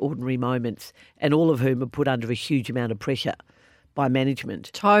some pretty ordinary moments, and all of whom are put under a huge amount of pressure by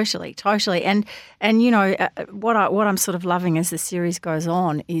management. Totally. And what I'm sort of loving as the series goes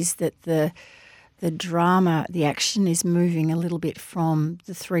on is that the drama, the action is moving a little bit from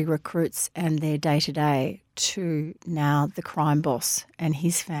the 3 recruits and their day-to-day to now the crime boss and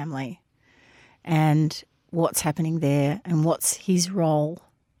his family and what's happening there and what's his role.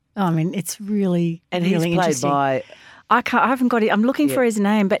 I mean, it's really, and really he's played interesting. by... I haven't got it. I'm looking for his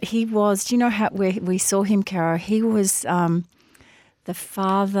name, but he was, do you know where we saw him, Caro? He was... the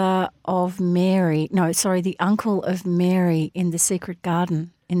father of Mary, the uncle of Mary in The Secret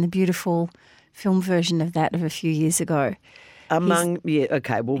Garden, in the beautiful film version of that of a few years ago. His name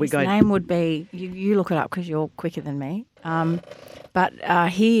would be, you look it up because you're quicker than me, but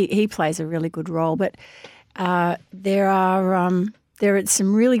he plays a really good role. But there are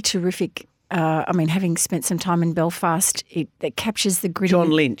some really terrific having spent some time in Belfast, it captures the gritty. John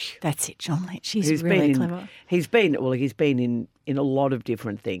Lynch. That's it, John Lynch. He's really clever. He's been in a lot of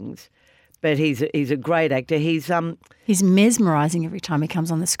different things, but he's a great actor. He's mesmerising every time he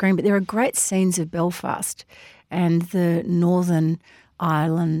comes on the screen. But there are great scenes of Belfast and the Northern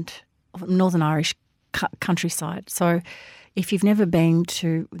Irish countryside. So if you've never been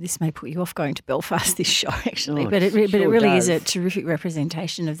to, this may put you off going to Belfast, this show actually, but it really is a terrific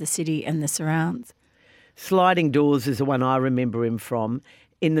representation of the city and the surrounds. Sliding Doors is the one I remember him from,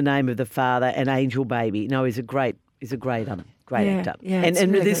 In the Name of the Father and Angel Baby. No, he's a great actor. Yeah, and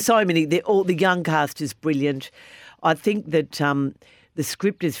really there's good. so many. All the young cast is brilliant. I think that the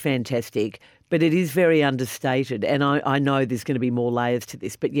script is fantastic, but it is very understated. And I know there's going to be more layers to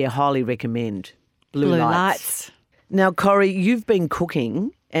this, but yeah, highly recommend Blue Lights. Now, Corrie, you've been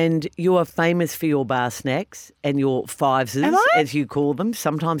cooking and you are famous for your bar snacks and your fiveses, Am I? as you call them.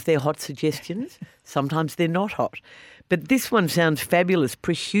 Sometimes they're hot suggestions, sometimes they're not hot. But this one sounds fabulous,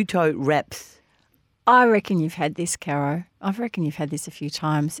 prosciutto wraps. I reckon you've had this, Caro. I reckon you've had this a few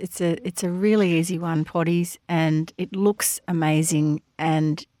times. It's a really easy one, potties, and it looks amazing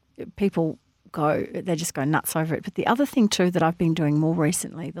and people they just go nuts over it. But the other thing too that I've been doing more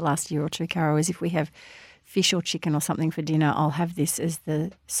recently, the last year or two, Caro, is if we have fish or chicken or something for dinner, I'll have this as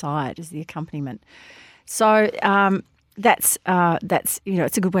the side, as the accompaniment. So that's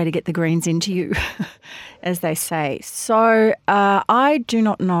it's a good way to get the greens into you, as they say. So I do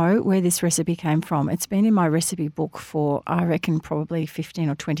not know where this recipe came from. It's been in my recipe book for, I reckon, probably 15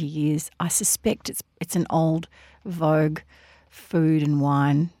 or 20 years. I suspect it's an old Vogue food and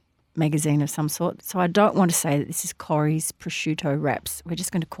wine magazine of some sort. So I don't want to say that this is Corrie's prosciutto wraps. We're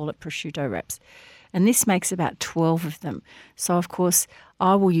just going to call it prosciutto wraps. And this makes about 12 of them. So, of course,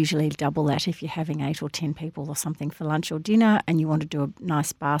 I will usually double that if you're having 8 or 10 people or something for lunch or dinner and you want to do a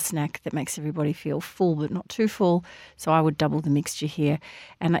nice bar snack that makes everybody feel full but not too full. So I would double the mixture here.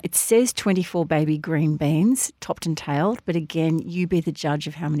 And it says 24 baby green beans, topped and tailed, but again, you be the judge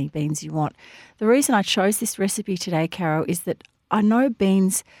of how many beans you want. The reason I chose this recipe today, Caro, is that I know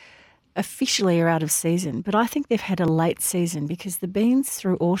beans officially are out of season, but I think they've had a late season because the beans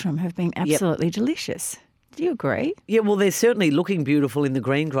through autumn have been absolutely delicious. Do you agree? Yeah, well, they're certainly looking beautiful in the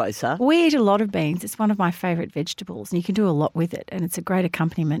greengrocer. We eat a lot of beans. It's one of my favourite vegetables and you can do a lot with it and it's a great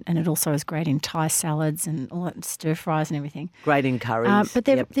accompaniment and it also is great in Thai salads and all that stir fries and everything. Great in curries. But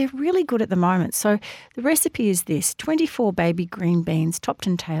they're really good at the moment. So the recipe is this: 24 baby green beans topped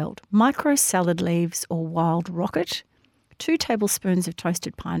and tailed, micro salad leaves or wild rocket, 2 tablespoons of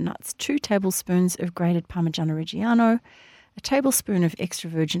toasted pine nuts, 2 tablespoons of grated Parmigiano Reggiano, a tablespoon of extra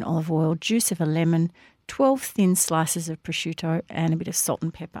virgin olive oil, juice of a lemon, 12 thin slices of prosciutto and a bit of salt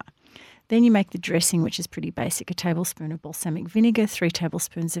and pepper. Then you make the dressing, which is pretty basic: a tablespoon of balsamic vinegar, 3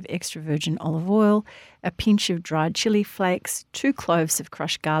 tablespoons of extra virgin olive oil, a pinch of dried chili flakes, 2 cloves of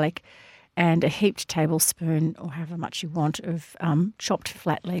crushed garlic, and a heaped tablespoon, or however much you want, of chopped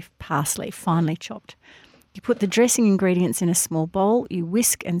flat leaf parsley, finely chopped. You put the dressing ingredients in a small bowl, you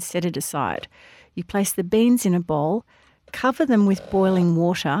whisk and set it aside. You place the beans in a bowl, cover them with boiling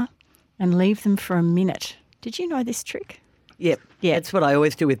water and leave them for a minute. Did you know this trick? Yep. Yeah. That's what I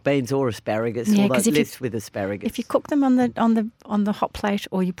always do with beans or asparagus, Yeah, although 'cause if less with asparagus. If you cook them on the hot plate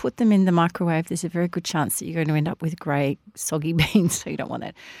or you put them in the microwave, there's a very good chance that you're going to end up with grey, soggy beans, so you don't want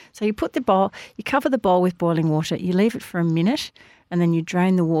that. So you cover the bowl with boiling water, you leave it for a minute, and then you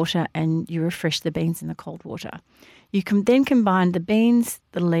drain the water and you refresh the beans in the cold water. You can then combine the beans,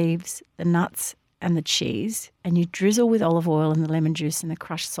 the leaves, the nuts, and the cheese, and you drizzle with olive oil and the lemon juice and the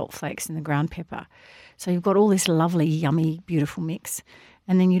crushed salt flakes and the ground pepper. So you've got all this lovely, yummy, beautiful mix.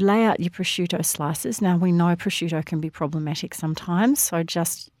 And then you lay out your prosciutto slices. Now, we know prosciutto can be problematic sometimes, so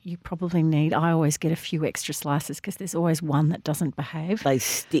you probably need, I always get a few extra slices because there's always one that doesn't behave. They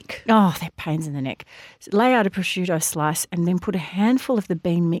stick. Oh, they're pains in the neck. So lay out a prosciutto slice and then put a handful of the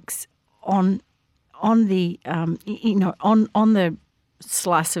bean mix on the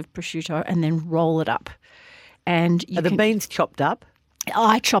slice of prosciutto and then roll it up. And Are the beans chopped up?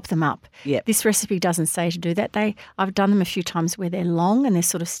 I chop them up. Yep. This recipe doesn't say to do that. I've done them a few times where they're long and they're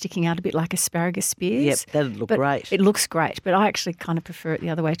sort of sticking out a bit like asparagus spears. Yep, that'd look great. It looks great, but I actually kind of prefer it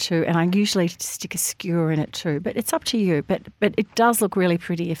the other way too, and I usually stick a skewer in it too. But it's up to you. But it does look really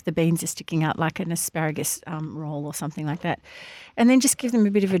pretty if the beans are sticking out like an asparagus roll or something like that. And then just give them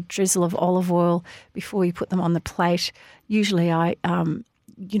a bit of a drizzle of olive oil before you put them on the plate. Usually I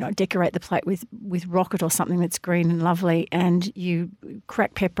decorate the plate with rocket or something that's green and lovely, and you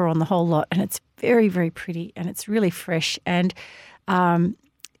crack pepper on the whole lot, and it's very, very pretty and it's really fresh. And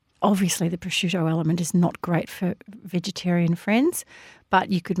obviously the prosciutto element is not great for vegetarian friends,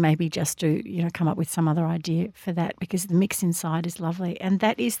 but you could maybe just come up with some other idea for that, because the mix inside is lovely. And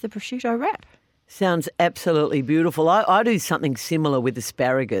that is the prosciutto wrap. Sounds absolutely beautiful. I do something similar with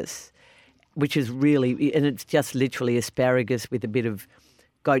asparagus, which is really, and it's just literally asparagus with a bit of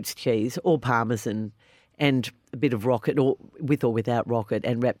goat's cheese or parmesan and a bit of rocket, or with or without rocket,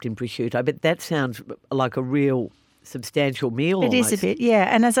 and wrapped in prosciutto. But that sounds like a real substantial meal. It almost. is a bit,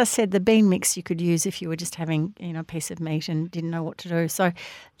 yeah. And as I said, the bean mix you could use if you were just having a piece of meat and didn't know what to do. So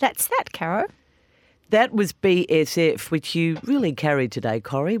that's that, Caro. That was BSF, which you really carried today,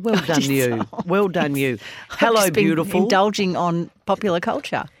 Corrie. Well done, you. Well done, you. Hello, I've just been beautiful. indulging on popular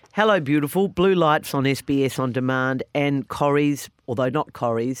culture. Hello, beautiful. Blue Lights on SBS On Demand, and Corrie's, although not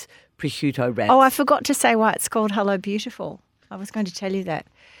Corrie's, prosciutto wrap. Oh, I forgot to say why it's called Hello Beautiful. I was going to tell you that.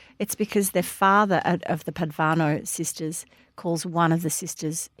 It's because the father of the Padvano sisters calls one of the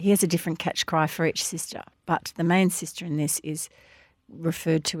sisters, he has a different catch cry for each sister, but the main sister in this is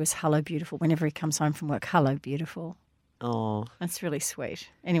referred to as Hello Beautiful whenever he comes home from work. Hello Beautiful. Oh, That's really sweet.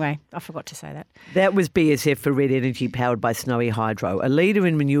 Anyway, I forgot to say that. that was BSF for Red Energy, powered by Snowy Hydro, a leader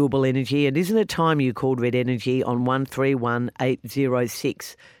in renewable energy. And isn't it time you called Red Energy on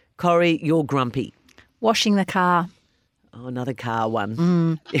 131806? Corrie, you're grumpy. Washing the car. Oh, another car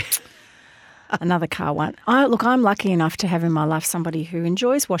one. Another car one. I'm lucky enough to have in my life somebody who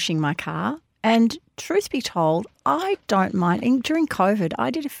enjoys washing my car. And truth be told, I don't mind. During COVID, I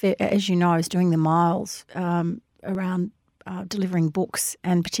did as you know, I was doing the miles around delivering books,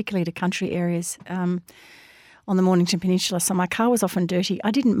 and particularly to country areas on the Mornington Peninsula. So my car was often dirty. I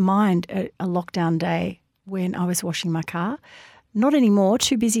didn't mind a lockdown day when I was washing my car. Not anymore,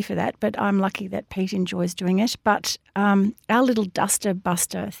 too busy for that, but I'm lucky that Pete enjoys doing it. But our little duster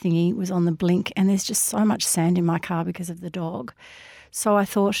buster thingy was on the blink, and there's just so much sand in my car because of the dog. So I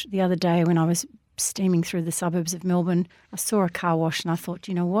thought the other day when I was steaming through the suburbs of Melbourne, I saw a car wash and I thought,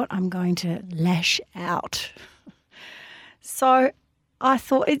 you know what, I'm going to lash out. So I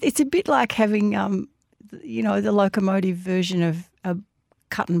thought it's a bit like having, the locomotive version of a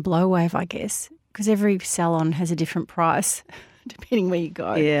cut and blow wave, I guess, because every salon has a different price depending where you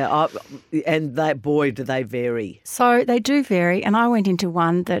go. Yeah, and do they vary. So they do vary, and I went into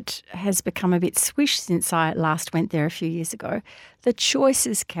one that has become a bit swish since I last went there a few years ago. The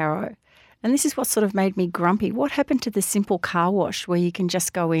Choices, Caro. And this is what sort of made me grumpy. What happened to the simple car wash where you can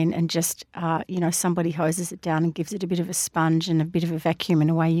just go in and just, somebody hoses it down and gives it a bit of a sponge and a bit of a vacuum and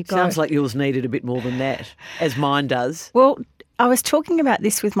away you go? Sounds like yours needed a bit more than that, as mine does. Well, I was talking about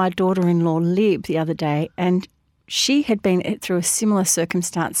this with my daughter-in-law, Lib, the other day, and she had been through a similar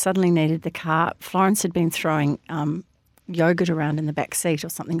circumstance, suddenly needed the car. Florence had been throwing yogurt around in the back seat or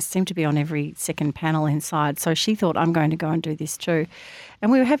something, seemed to be on every second panel inside. So she thought, I'm going to go and do this too.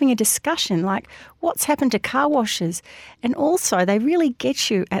 And we were having a discussion like, what's happened to car washes? And also they really get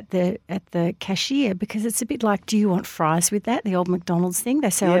you at the cashier, because it's a bit like, do you want fries with that? The old McDonald's thing. They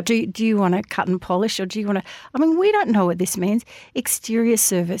say, Yep. do you want to cut and polish, or do you want to, we don't know what this means. Exterior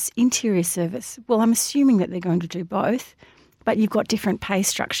service, interior service. Well, I'm assuming that they're going to do both, but you've got different pay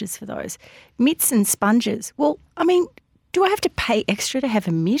structures for those. Mitts and sponges. Well, do I have to pay extra to have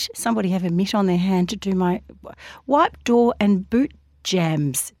a mitt? Somebody have a mitt on their hand to do my wipe door and boot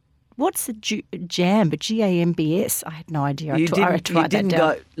jams. What's a jam? G-A-M-B-S. I had no idea. I had to write that down.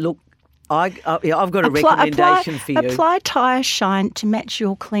 Go, look, I've got a recommendation for you. Apply tyre shine to match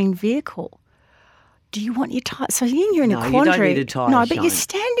your clean vehicle. Do you want your tyre? So you're in a quandary. No, you don't need a tyre No, but shine. you're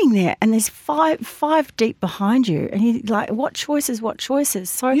standing there and there's five deep behind you, and you're like, what choices?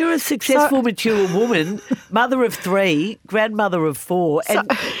 So You're a successful, mature woman, mother of 3, grandmother of 4, and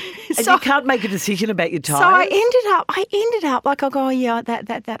you can't make a decision about your tyres. So I ended up like, I go, oh, yeah, that.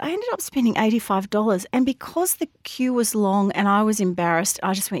 I ended up spending $85, and because the queue was long and I was embarrassed,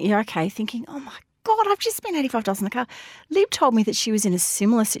 I just went, yeah, okay, thinking, oh my God, I've just spent $85 in the car. Lib told me that she was in a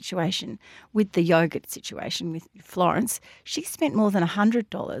similar situation with the yogurt situation with Florence. She spent more than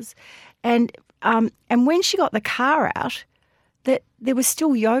 $100, and when she got the car out, that there was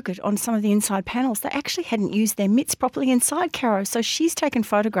still yogurt on some of the inside panels. They actually hadn't used their mitts properly inside, Caro. So she's taken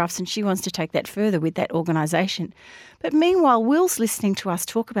photographs and she wants to take that further with that organisation. But meanwhile, Will's listening to us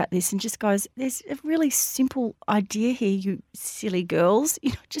talk about this and just goes, there's a really simple idea here, you silly girls.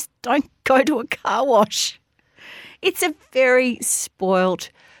 Just don't go to a car wash. It's a very spoilt,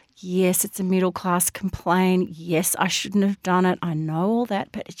 yes, it's a middle class complaint. Yes, I shouldn't have done it. I know all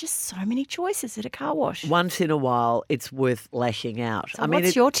that, but it's just so many choices at a car wash. Once in a while, it's worth lashing out. So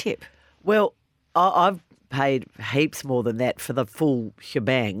what's your tip? Well, I've paid heaps more than that for the full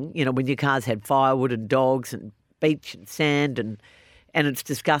shebang. When your car's had firewood and dogs and beach and sand and it's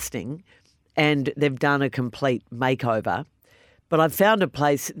disgusting, and they've done a complete makeover. But I've found a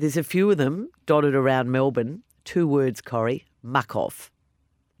place, there's a few of them dotted around Melbourne. 2 words, Corrie, muck off.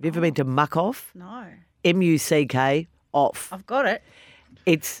 Have you ever been to Muck Off? No. M-U-C-K, off. I've got it.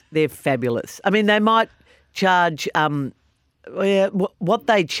 They're fabulous. I mean, they might charge, what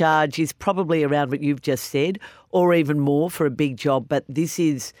they charge is probably around what you've just said, or even more for a big job. But this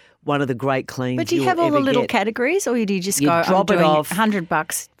is one of the great cleans. But do you have all the little categories, or do you just go, drop it off.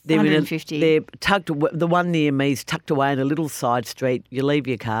 $100, They're $150? They're tucked. The one near me is tucked away in a little side street. You leave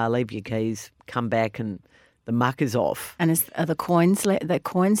your car, leave your keys, come back, and the muck is off. And are the coins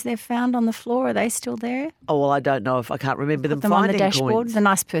they've found on the floor, are they still there? Oh, well, I don't know if I can't remember them on the finding dashboard. coins. The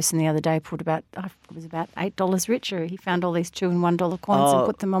nice person the other day put about $8 richer. He found all these $2 and $1 coins and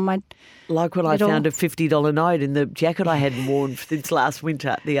put them on my. Like when I found a $50 note in the jacket I hadn't worn since last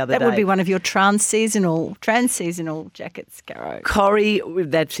winter the other day. That would be one of your trans-seasonal jackets, Caro. Corrie,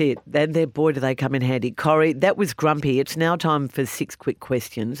 that's it. Boy, do they come in handy. Corrie, that was grumpy. It's now time for 6 quick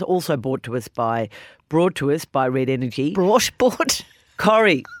questions. Also brought to us by Red Energy. Brought.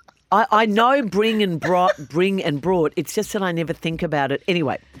 Corrie, I know bring and brought. It's just that I never think about it.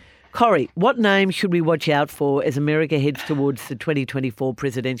 Anyway, Corrie, what name should we watch out for as America heads towards the 2024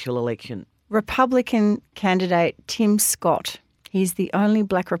 presidential election? Republican candidate Tim Scott. He's the only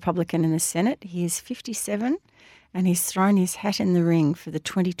black Republican in the Senate. He is 57 and he's thrown his hat in the ring for the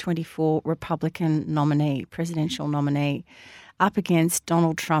 2024 Republican presidential nominee, up against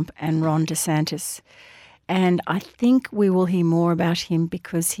Donald Trump and Ron DeSantis. And I think we will hear more about him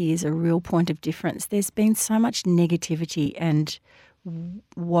because he is a real point of difference. There's been so much negativity and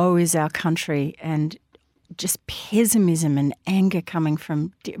woe is our country and just pessimism and anger coming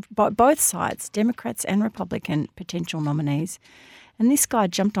from both sides, Democrats and Republican potential nominees. And this guy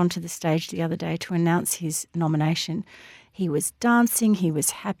jumped onto the stage the other day to announce his nomination. He was dancing, he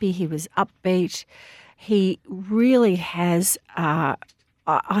was happy, he was upbeat. He really has, I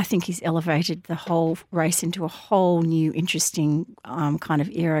think he's elevated the whole race into a whole new interesting kind of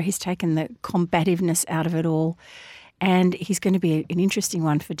era. He's taken the combativeness out of it all. And he's going to be an interesting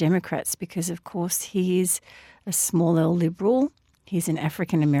one for Democrats because, of course, he is a small L liberal. He's an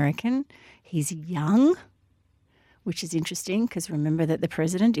African American. He's young, which is interesting because remember that the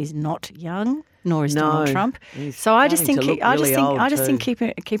president is not young, nor is Donald Trump. So I just think keep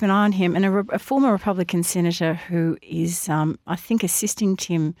an eye on him. And a former Republican senator who is, I think, assisting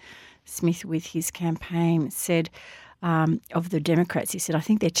Tim Smith with his campaign said of the Democrats, he said, I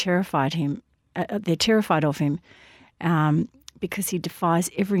think they're terrified of him. Because he defies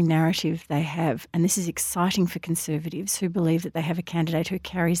every narrative they have. And this is exciting for conservatives who believe that they have a candidate who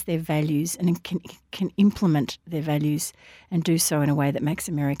carries their values and can implement their values and do so in a way that makes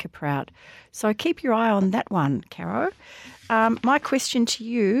America proud. So keep your eye on that one, Caro. My question to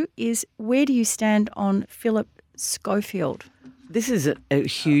you is, where do you stand on Philip Schofield? This is a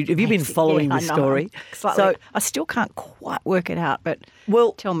huge... Have you been following the story? So I still can't quite work it out, but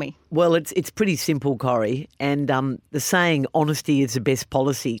tell me. Well, it's pretty simple, Corrie, and the saying "honesty is the best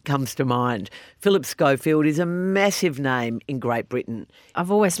policy" comes to mind. Philip Schofield is a massive name in Great Britain.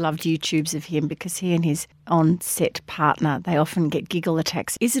 I've always loved YouTubes of him because he and his on-set partner, they often get giggle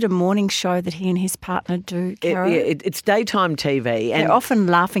attacks. Is it a morning show that he and his partner do, Caro? It's daytime TV. And they're often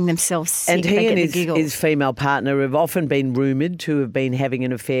laughing themselves sick. And he and his female partner have often been rumoured to have been having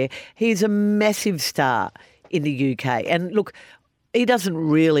an affair. He's a massive star in the UK. And look, he doesn't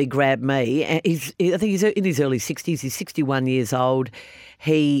really grab me. I think he's in his early 60s. He's 61 years old.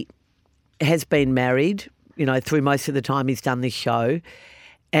 He has been married, through most of the time he's done this show.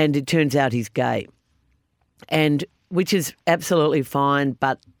 And it turns out he's gay. And which is absolutely fine,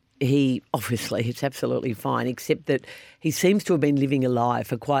 but it's absolutely fine, except that he seems to have been living a lie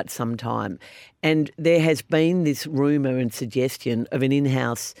for quite some time. And there has been this rumour and suggestion of an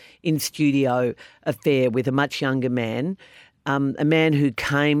in-house, in-studio affair with a much younger man, a man who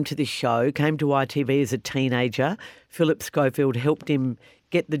came to the show, came to ITV as a teenager. Philip Schofield helped him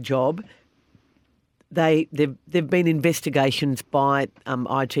get the job. There've been investigations by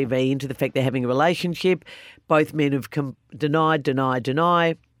ITV into the fact they're having a relationship. Both men have denied.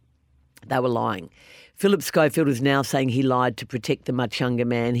 They were lying. Philip Schofield is now saying he lied to protect the much younger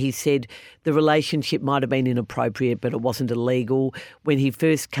man. He said the relationship might have been inappropriate, but it wasn't illegal. When he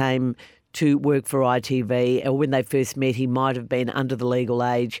first came to work for ITV, or when they first met, he might have been under the legal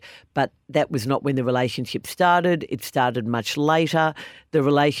age, but that was not when the relationship started. It started much later. The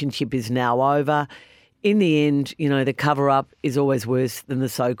relationship is now over. In the end, the cover-up is always worse than the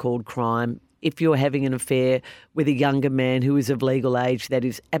so-called crime. If you're having an affair with a younger man who is of legal age, that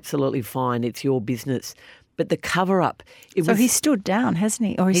is absolutely fine. It's your business. But the cover-up... So he stood down, hasn't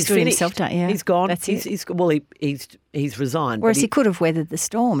he? Or he's stood finished. himself down, yeah. He's gone. That's it. He's resigned. Whereas he could have weathered the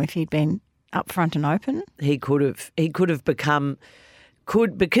storm if he'd been up front and open. He could have become...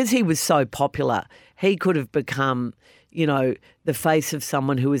 because he was so popular, he could have become, the face of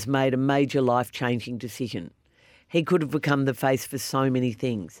someone who has made a major life-changing decision. He could have become the face for so many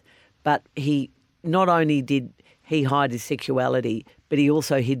things. But he not only did he hide his sexuality, but he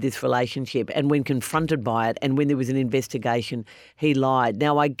also hid this relationship. And when confronted by it and when there was an investigation, he lied.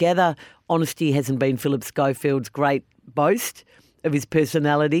 Now, I gather honesty hasn't been Philip Schofield's great boast of his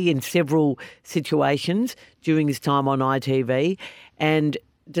personality in several situations during his time on ITV. And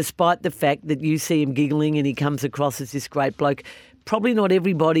despite the fact that you see him giggling and he comes across as this great bloke, probably not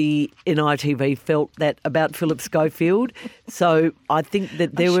everybody in ITV felt that about Philip Schofield. So I think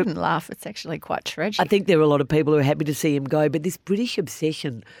that I shouldn't laugh. It's actually quite tragic. I think there are a lot of people who are happy to see him go. But this British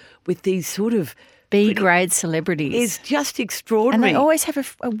obsession with these sort of B-grade celebrities is just extraordinary. And they always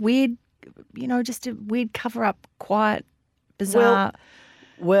have a weird, just a weird cover-up, quiet, bizarre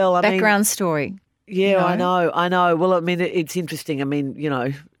background story. Yeah, I know. Well, I mean, it's interesting. I mean,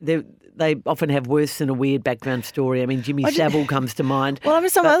 they often have worse than a weird background story. I mean, Jimmy Savile comes to mind. Well,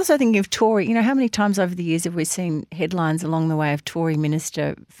 I'm also thinking of Tory. How many times over the years have we seen headlines along the way of Tory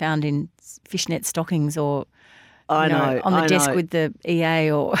minister found in fishnet stockings or on the desk with the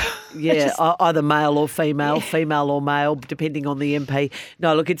EA or... Yeah, either male or female, female or male, depending on the MP.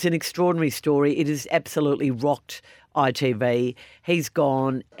 No, look, it's an extraordinary story. It has absolutely rocked ITV. He's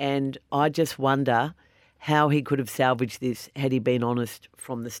gone, and I just wonder how he could have salvaged this had he been honest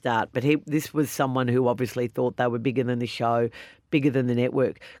from the start. But this was someone who obviously thought they were bigger than the show, bigger than the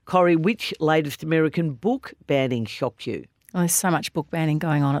network. Corrie, which latest American book banning shocked you? Well, there's so much book banning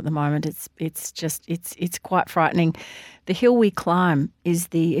going on at the moment. It's quite frightening. The Hill We Climb is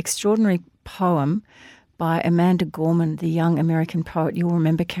the extraordinary poem by Amanda Gorman, the young American poet. You'll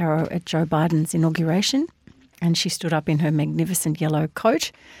remember, Caro, at Joe Biden's inauguration. And she stood up in her magnificent yellow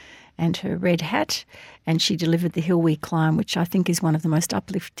coat and her red hat, and she delivered The Hill We Climb, which I think is one of the most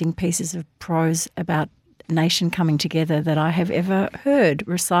uplifting pieces of prose about a nation coming together that I have ever heard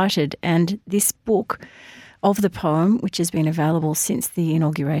recited. And this book of the poem, which has been available since the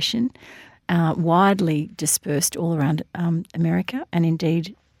inauguration, widely dispersed all around America, and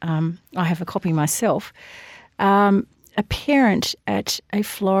indeed I have a copy myself. A parent at a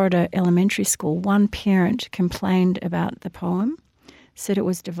Florida elementary school, one parent complained about the poem, said it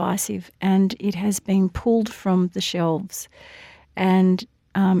was divisive, and it has been pulled from the shelves. And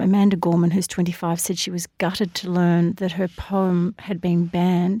Amanda Gorman, who's 25, said she was gutted to learn that her poem had been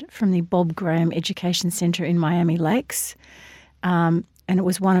banned from the Bob Graham Education Centre in Miami Lakes. And it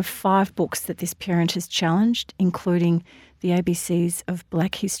was one of 5 books that this parent has challenged, including the ABCs of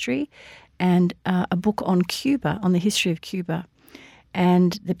Black History and a book on Cuba, on the history of Cuba.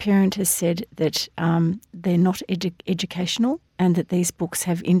 And the parent has said that they're not educational and that these books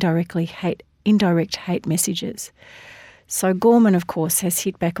have indirect hate messages. So Gorman, of course, has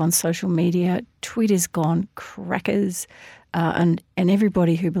hit back on social media. Twitter's gone crackers, and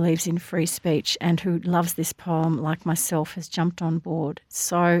everybody who believes in free speech and who loves this poem, like myself, has jumped on board.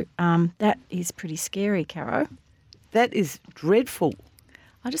 So that is pretty scary, Caro. That is dreadful.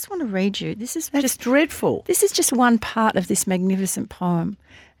 I just want to read you. That's dreadful. This is just one part of this magnificent poem.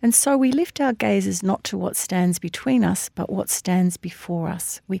 And so we lift our gazes not to what stands between us, but what stands before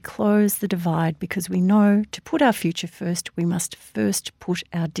us. We close the divide because we know to put our future first, we must first put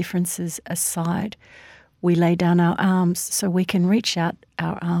our differences aside. We lay down our arms so we can reach out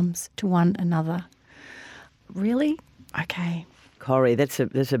our arms to one another. Really? Okay. Corrie, that's a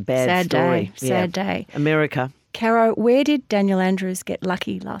bad story. Sad day. America. Caro, where did Daniel Andrews get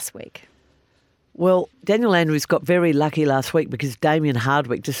lucky last week? Well, Daniel Andrews got very lucky last week because Damien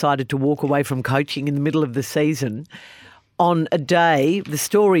Hardwick decided to walk away from coaching in the middle of the season on a day. The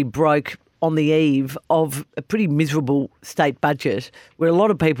story broke on the eve of a pretty miserable state budget where a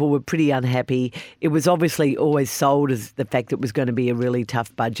lot of people were pretty unhappy. It was obviously always sold as the fact that it was going to be a really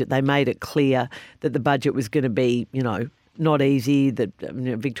tough budget. They made it clear that the budget was going to be, not easy, that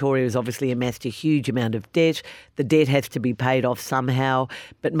Victoria has obviously amassed a huge amount of debt. The debt has to be paid off somehow,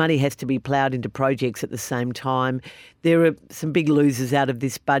 but money has to be ploughed into projects at the same time. There are some big losers out of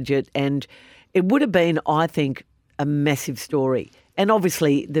this budget, and it would have been, I think, a massive story. And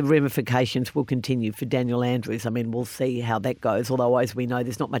obviously the ramifications will continue for Daniel Andrews. I mean, we'll see how that goes, although as we know,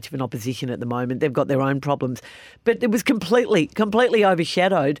 there's not much of an opposition at the moment. They've got their own problems. But it was completely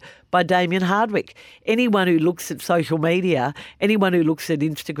overshadowed by Damien Hardwick. Anyone who looks at social media, anyone who looks at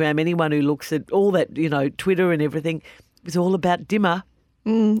Instagram, anyone who looks at all that, Twitter and everything, it was all about Dimmer.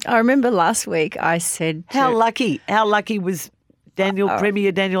 I remember last week I said How lucky was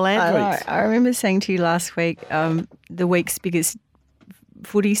Premier Daniel Andrews? I remember saying to you last week, the week's biggest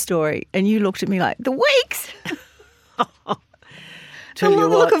footy story, and you looked at me like, the week's? The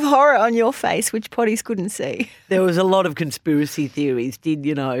look of horror on your face, which potties couldn't see. There was a lot of conspiracy theories. Did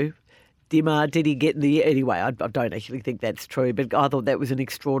he get in the... Anyway, I don't actually think that's true, but I thought that was an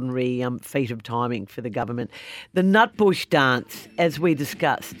extraordinary feat of timing for the government. The Nutbush dance, as we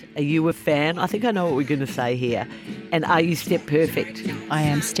discussed, are you a fan? I think I know what we're going to say here. And are you step perfect? I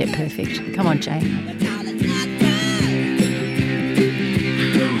am step perfect. Come on, Jane.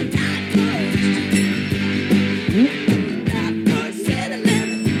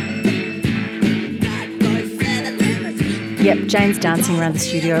 Yep, Jane's dancing around the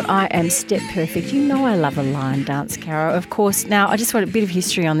studio. I am step perfect. You know I love a line dance, Caro. Of course. Now, I just want a bit of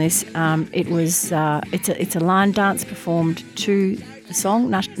history on this. It's a line dance performed to the song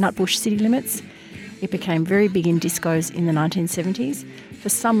Nutbush City Limits. It became very big in discos in the 1970s. For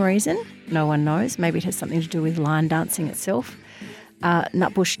some reason, no one knows. Maybe it has something to do with line dancing itself.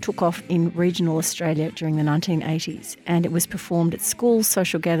 Nutbush took off in regional Australia during the 1980s, and it was performed at schools,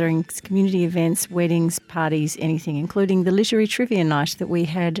 social gatherings, community events, weddings, parties, anything, including the literary trivia night that we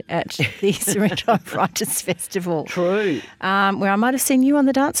had at the Sorrento Writers Festival. True. Where I might have seen you on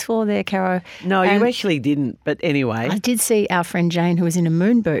the dance floor there, Caro. No, you actually didn't, but anyway. I did see our friend Jane, who was in a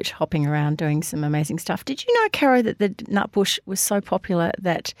moon boot, hopping around doing some amazing stuff. Did you know, Caro, that the Nutbush was so popular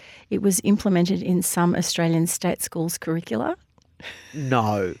that it was implemented in some Australian state schools' curricula?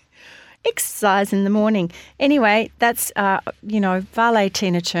 No. Exercise in the morning. Anyway, that's, Vale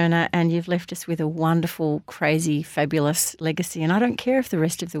Tina Turner, and you've left us with a wonderful, crazy, fabulous legacy. And I don't care if the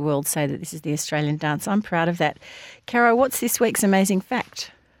rest of the world say that this is the Australian dance. I'm proud of that. Caro, what's this week's amazing fact?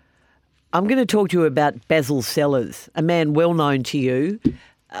 I'm going to talk to you about Basil Sellers, a man well known to you,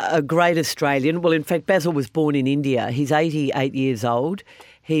 a great Australian. Well, in fact, Basil was born in India. He's 88 years old.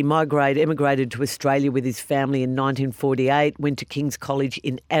 He emigrated to Australia with his family in 1948, went to King's College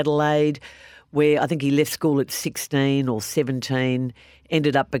in Adelaide, where I think he left school at 16 or 17,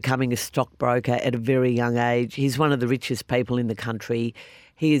 ended up becoming a stockbroker at a very young age. He's one of the richest people in the country.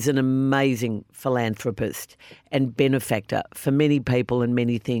 He is an amazing philanthropist and benefactor for many people and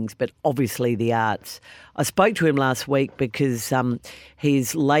many things, but obviously the arts. I spoke to him last week because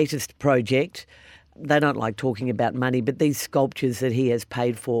his latest project, they don't like talking about money, but these sculptures that he has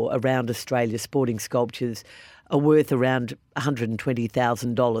paid for around Australia, sporting sculptures, are worth around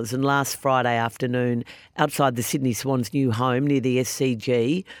 $120,000. And last Friday afternoon, outside the Sydney Swans' new home near the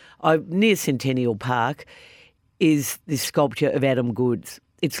SCG, near Centennial Park, is this sculpture of Adam Goodes.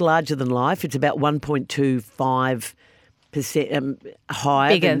 It's larger than life. It's about 1.25%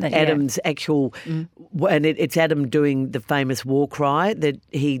 higher than Adam's actual, and it's Adam doing the famous war cry that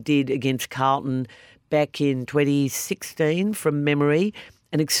he did against Carlton back in 2016 from memory.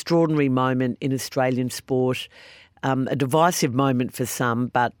 An extraordinary moment in Australian sport, a divisive moment for some,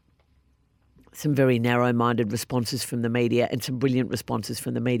 but some very narrow-minded responses from the media and some brilliant responses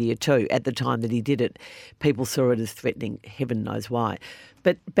from the media too. At the time that he did it, people saw it as threatening, heaven knows why.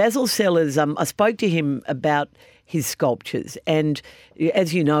 But Basil Sellers, I spoke to him about his sculptures, and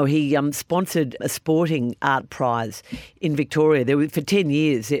as you know, he sponsored a sporting art prize in Victoria. For 10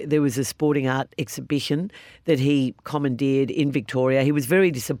 years, there was a sporting art exhibition that he commandeered in Victoria. He was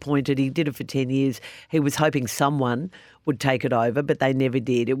very disappointed. He did it for 10 years. He was hoping someone would take it over, but they never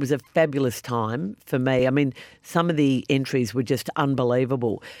did. It was a fabulous time for me. I mean, some of the entries were just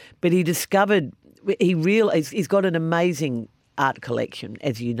unbelievable. But he discovered, he's got an amazing art collection,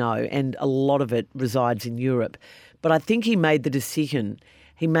 as you know, and a lot of it resides in Europe. But I think he made the decision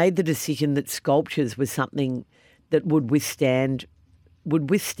that sculptures was something that would withstand, well,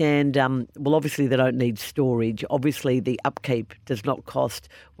 obviously they don't need storage. Obviously the upkeep does not cost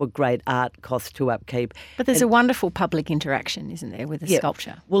what great art costs to upkeep. But there's a wonderful public interaction, isn't there, with a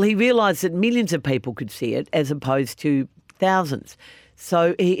sculpture? Well, he realised that millions of people could see it as opposed to thousands.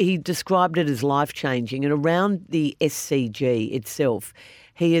 So he described it as life-changing. And around the SCG itself,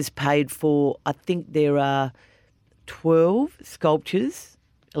 he has paid for, I think there are 12 sculptures,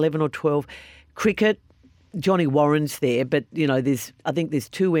 11 or 12. Cricket, Johnny Warren's there, but, I think there's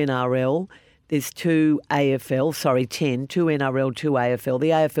 2 NRL, there's 2 AFL, 10, 2 NRL, 2 AFL. The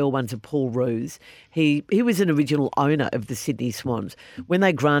AFL one's a Paul Roos. He was an original owner of the Sydney Swans. When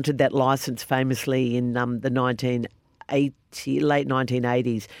they granted that licence famously in the late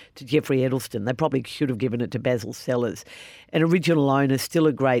 1980s to Jeffrey Edelston. They probably should have given it to Basil Sellers. An original owner, still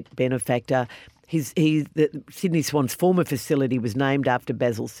a great benefactor. The Sydney Swans' former facility was named after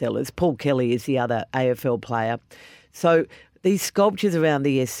Basil Sellers. Paul Kelly is the other AFL player. So these sculptures around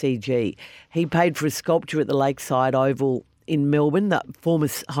the SCG. He paid for a sculpture at the Lakeside Oval in Melbourne, the former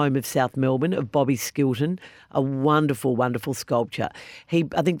home of South Melbourne, of Bobby Skilton, a wonderful, wonderful sculpture.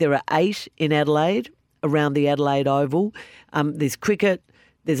 I think there are 8 in Adelaide, around the Adelaide Oval. There's cricket,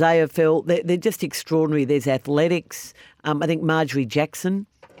 there's AFL. They're just extraordinary. There's athletics. I think Marjorie Jackson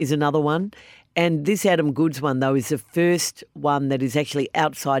is another one. And this Adam Goodes one, though, is the first one that is actually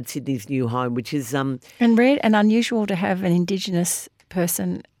outside Sydney's new home, which is... and rare and unusual to have an Indigenous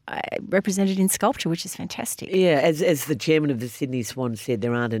person represented in sculpture, which is fantastic. Yeah, as the chairman of the Sydney Swan said,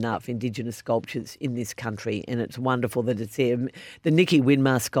 there aren't enough Indigenous sculptures in this country, and it's wonderful that it's there. The Nicky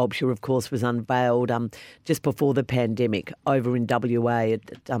Winmar sculpture, of course, was unveiled just before the pandemic over in WA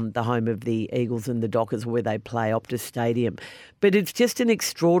at the home of the Eagles and the Dockers, where they play, Optus Stadium. But it's just an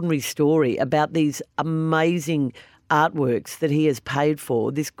extraordinary story about these amazing artworks that he has paid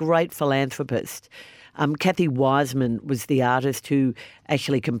for, this great philanthropist. Kathy Wiseman was the artist who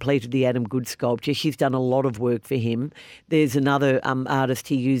actually completed the Adam Goodes sculpture. She's done a lot of work for him. There's another artist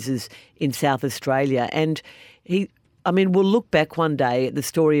he uses in South Australia. And we'll look back one day at the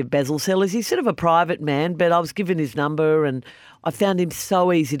story of Basil Sellers. He's sort of a private man, but I was given his number and I found him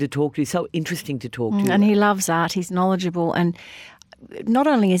so easy to talk to, so interesting to talk to. And he loves art. He's knowledgeable, and not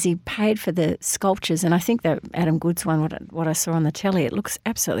only has he paid for the sculptures, and I think that Adam Goodes one, what I saw on the telly, it looks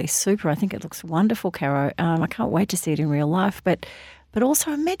absolutely super. I think it looks wonderful, Caro. I can't wait to see it in real life. But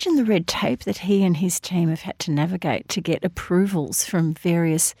also imagine the red tape that he and his team have had to navigate to get approvals from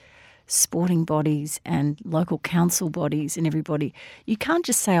various sporting bodies and local council bodies and everybody. You can't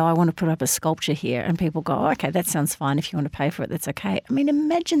just say, I want to put up a sculpture here, and people go, okay, that sounds fine. If you want to pay for it, that's okay. I mean,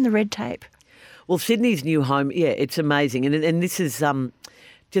 imagine the red tape. Well, Sydney's new home, yeah, it's amazing. And this is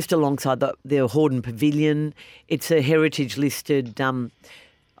just alongside the Hordern Pavilion. It's a heritage-listed,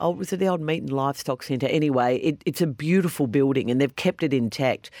 was it the old Meat and Livestock Centre? Anyway, it's a beautiful building and they've kept it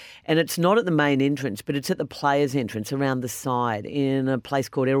intact. And it's not at the main entrance, but it's at the players' entrance around the side in a place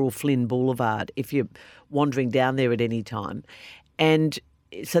called Errol Flynn Boulevard, if you're wandering down there at any time. And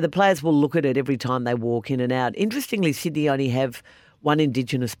so the players will look at it every time they walk in and out. Interestingly, Sydney only have one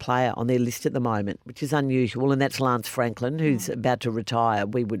Indigenous player on their list at the moment, which is unusual, and that's Lance Franklin, who's about to retire,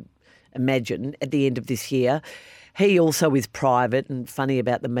 we would imagine, at the end of this year. He also is private and funny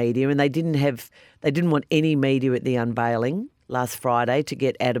about the media, and they didn't want any media at the unveiling last Friday to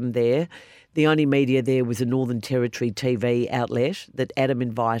get Adam there. The only media there was a Northern Territory TV outlet that Adam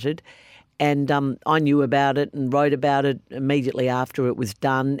invited, and I knew about it and wrote about it immediately after it was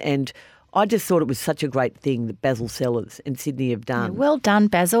done, and I just thought it was such a great thing that Basil Sellers and Sydney have done. Yeah, well done,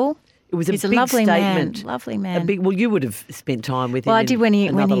 Basil. It was He's a big lovely statement. Man. Lovely man. Well, you would have spent time with him. Well, I did when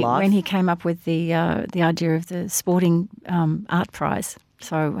he came up with the idea of the sporting art prize.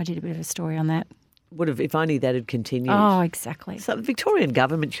 So I did a bit of a story on that. Would have, if only that had continued. Oh, exactly. So the Victorian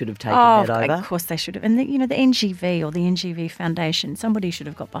government should have taken that over. Of course they should have. And the NGV or the NGV Foundation, somebody should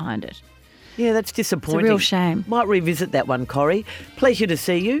have got behind it. Yeah, that's disappointing. It's a real shame. Might revisit that one, Corrie. Pleasure to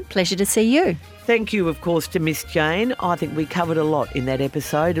see you. Pleasure to see you. Thank you, of course, to Miss Jane. I think we covered a lot in that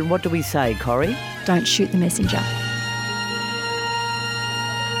episode. And what do we say, Corrie? Don't shoot the messenger.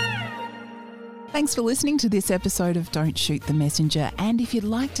 Thanks for listening to this episode of Don't Shoot the Messenger. And if you'd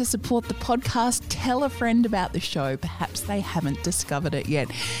like to support the podcast, tell a friend about the show. Perhaps they haven't discovered it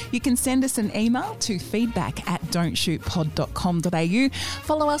yet. You can send us an email to feedback@don'tshootpod.com.au.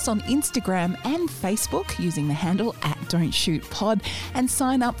 Follow us on Instagram and Facebook using the handle @don'tshootpod, and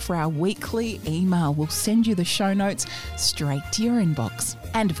sign up for our weekly email. We'll send you the show notes straight to your inbox.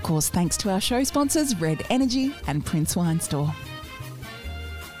 And of course, thanks to our show sponsors, Red Energy and Prince Wine Store.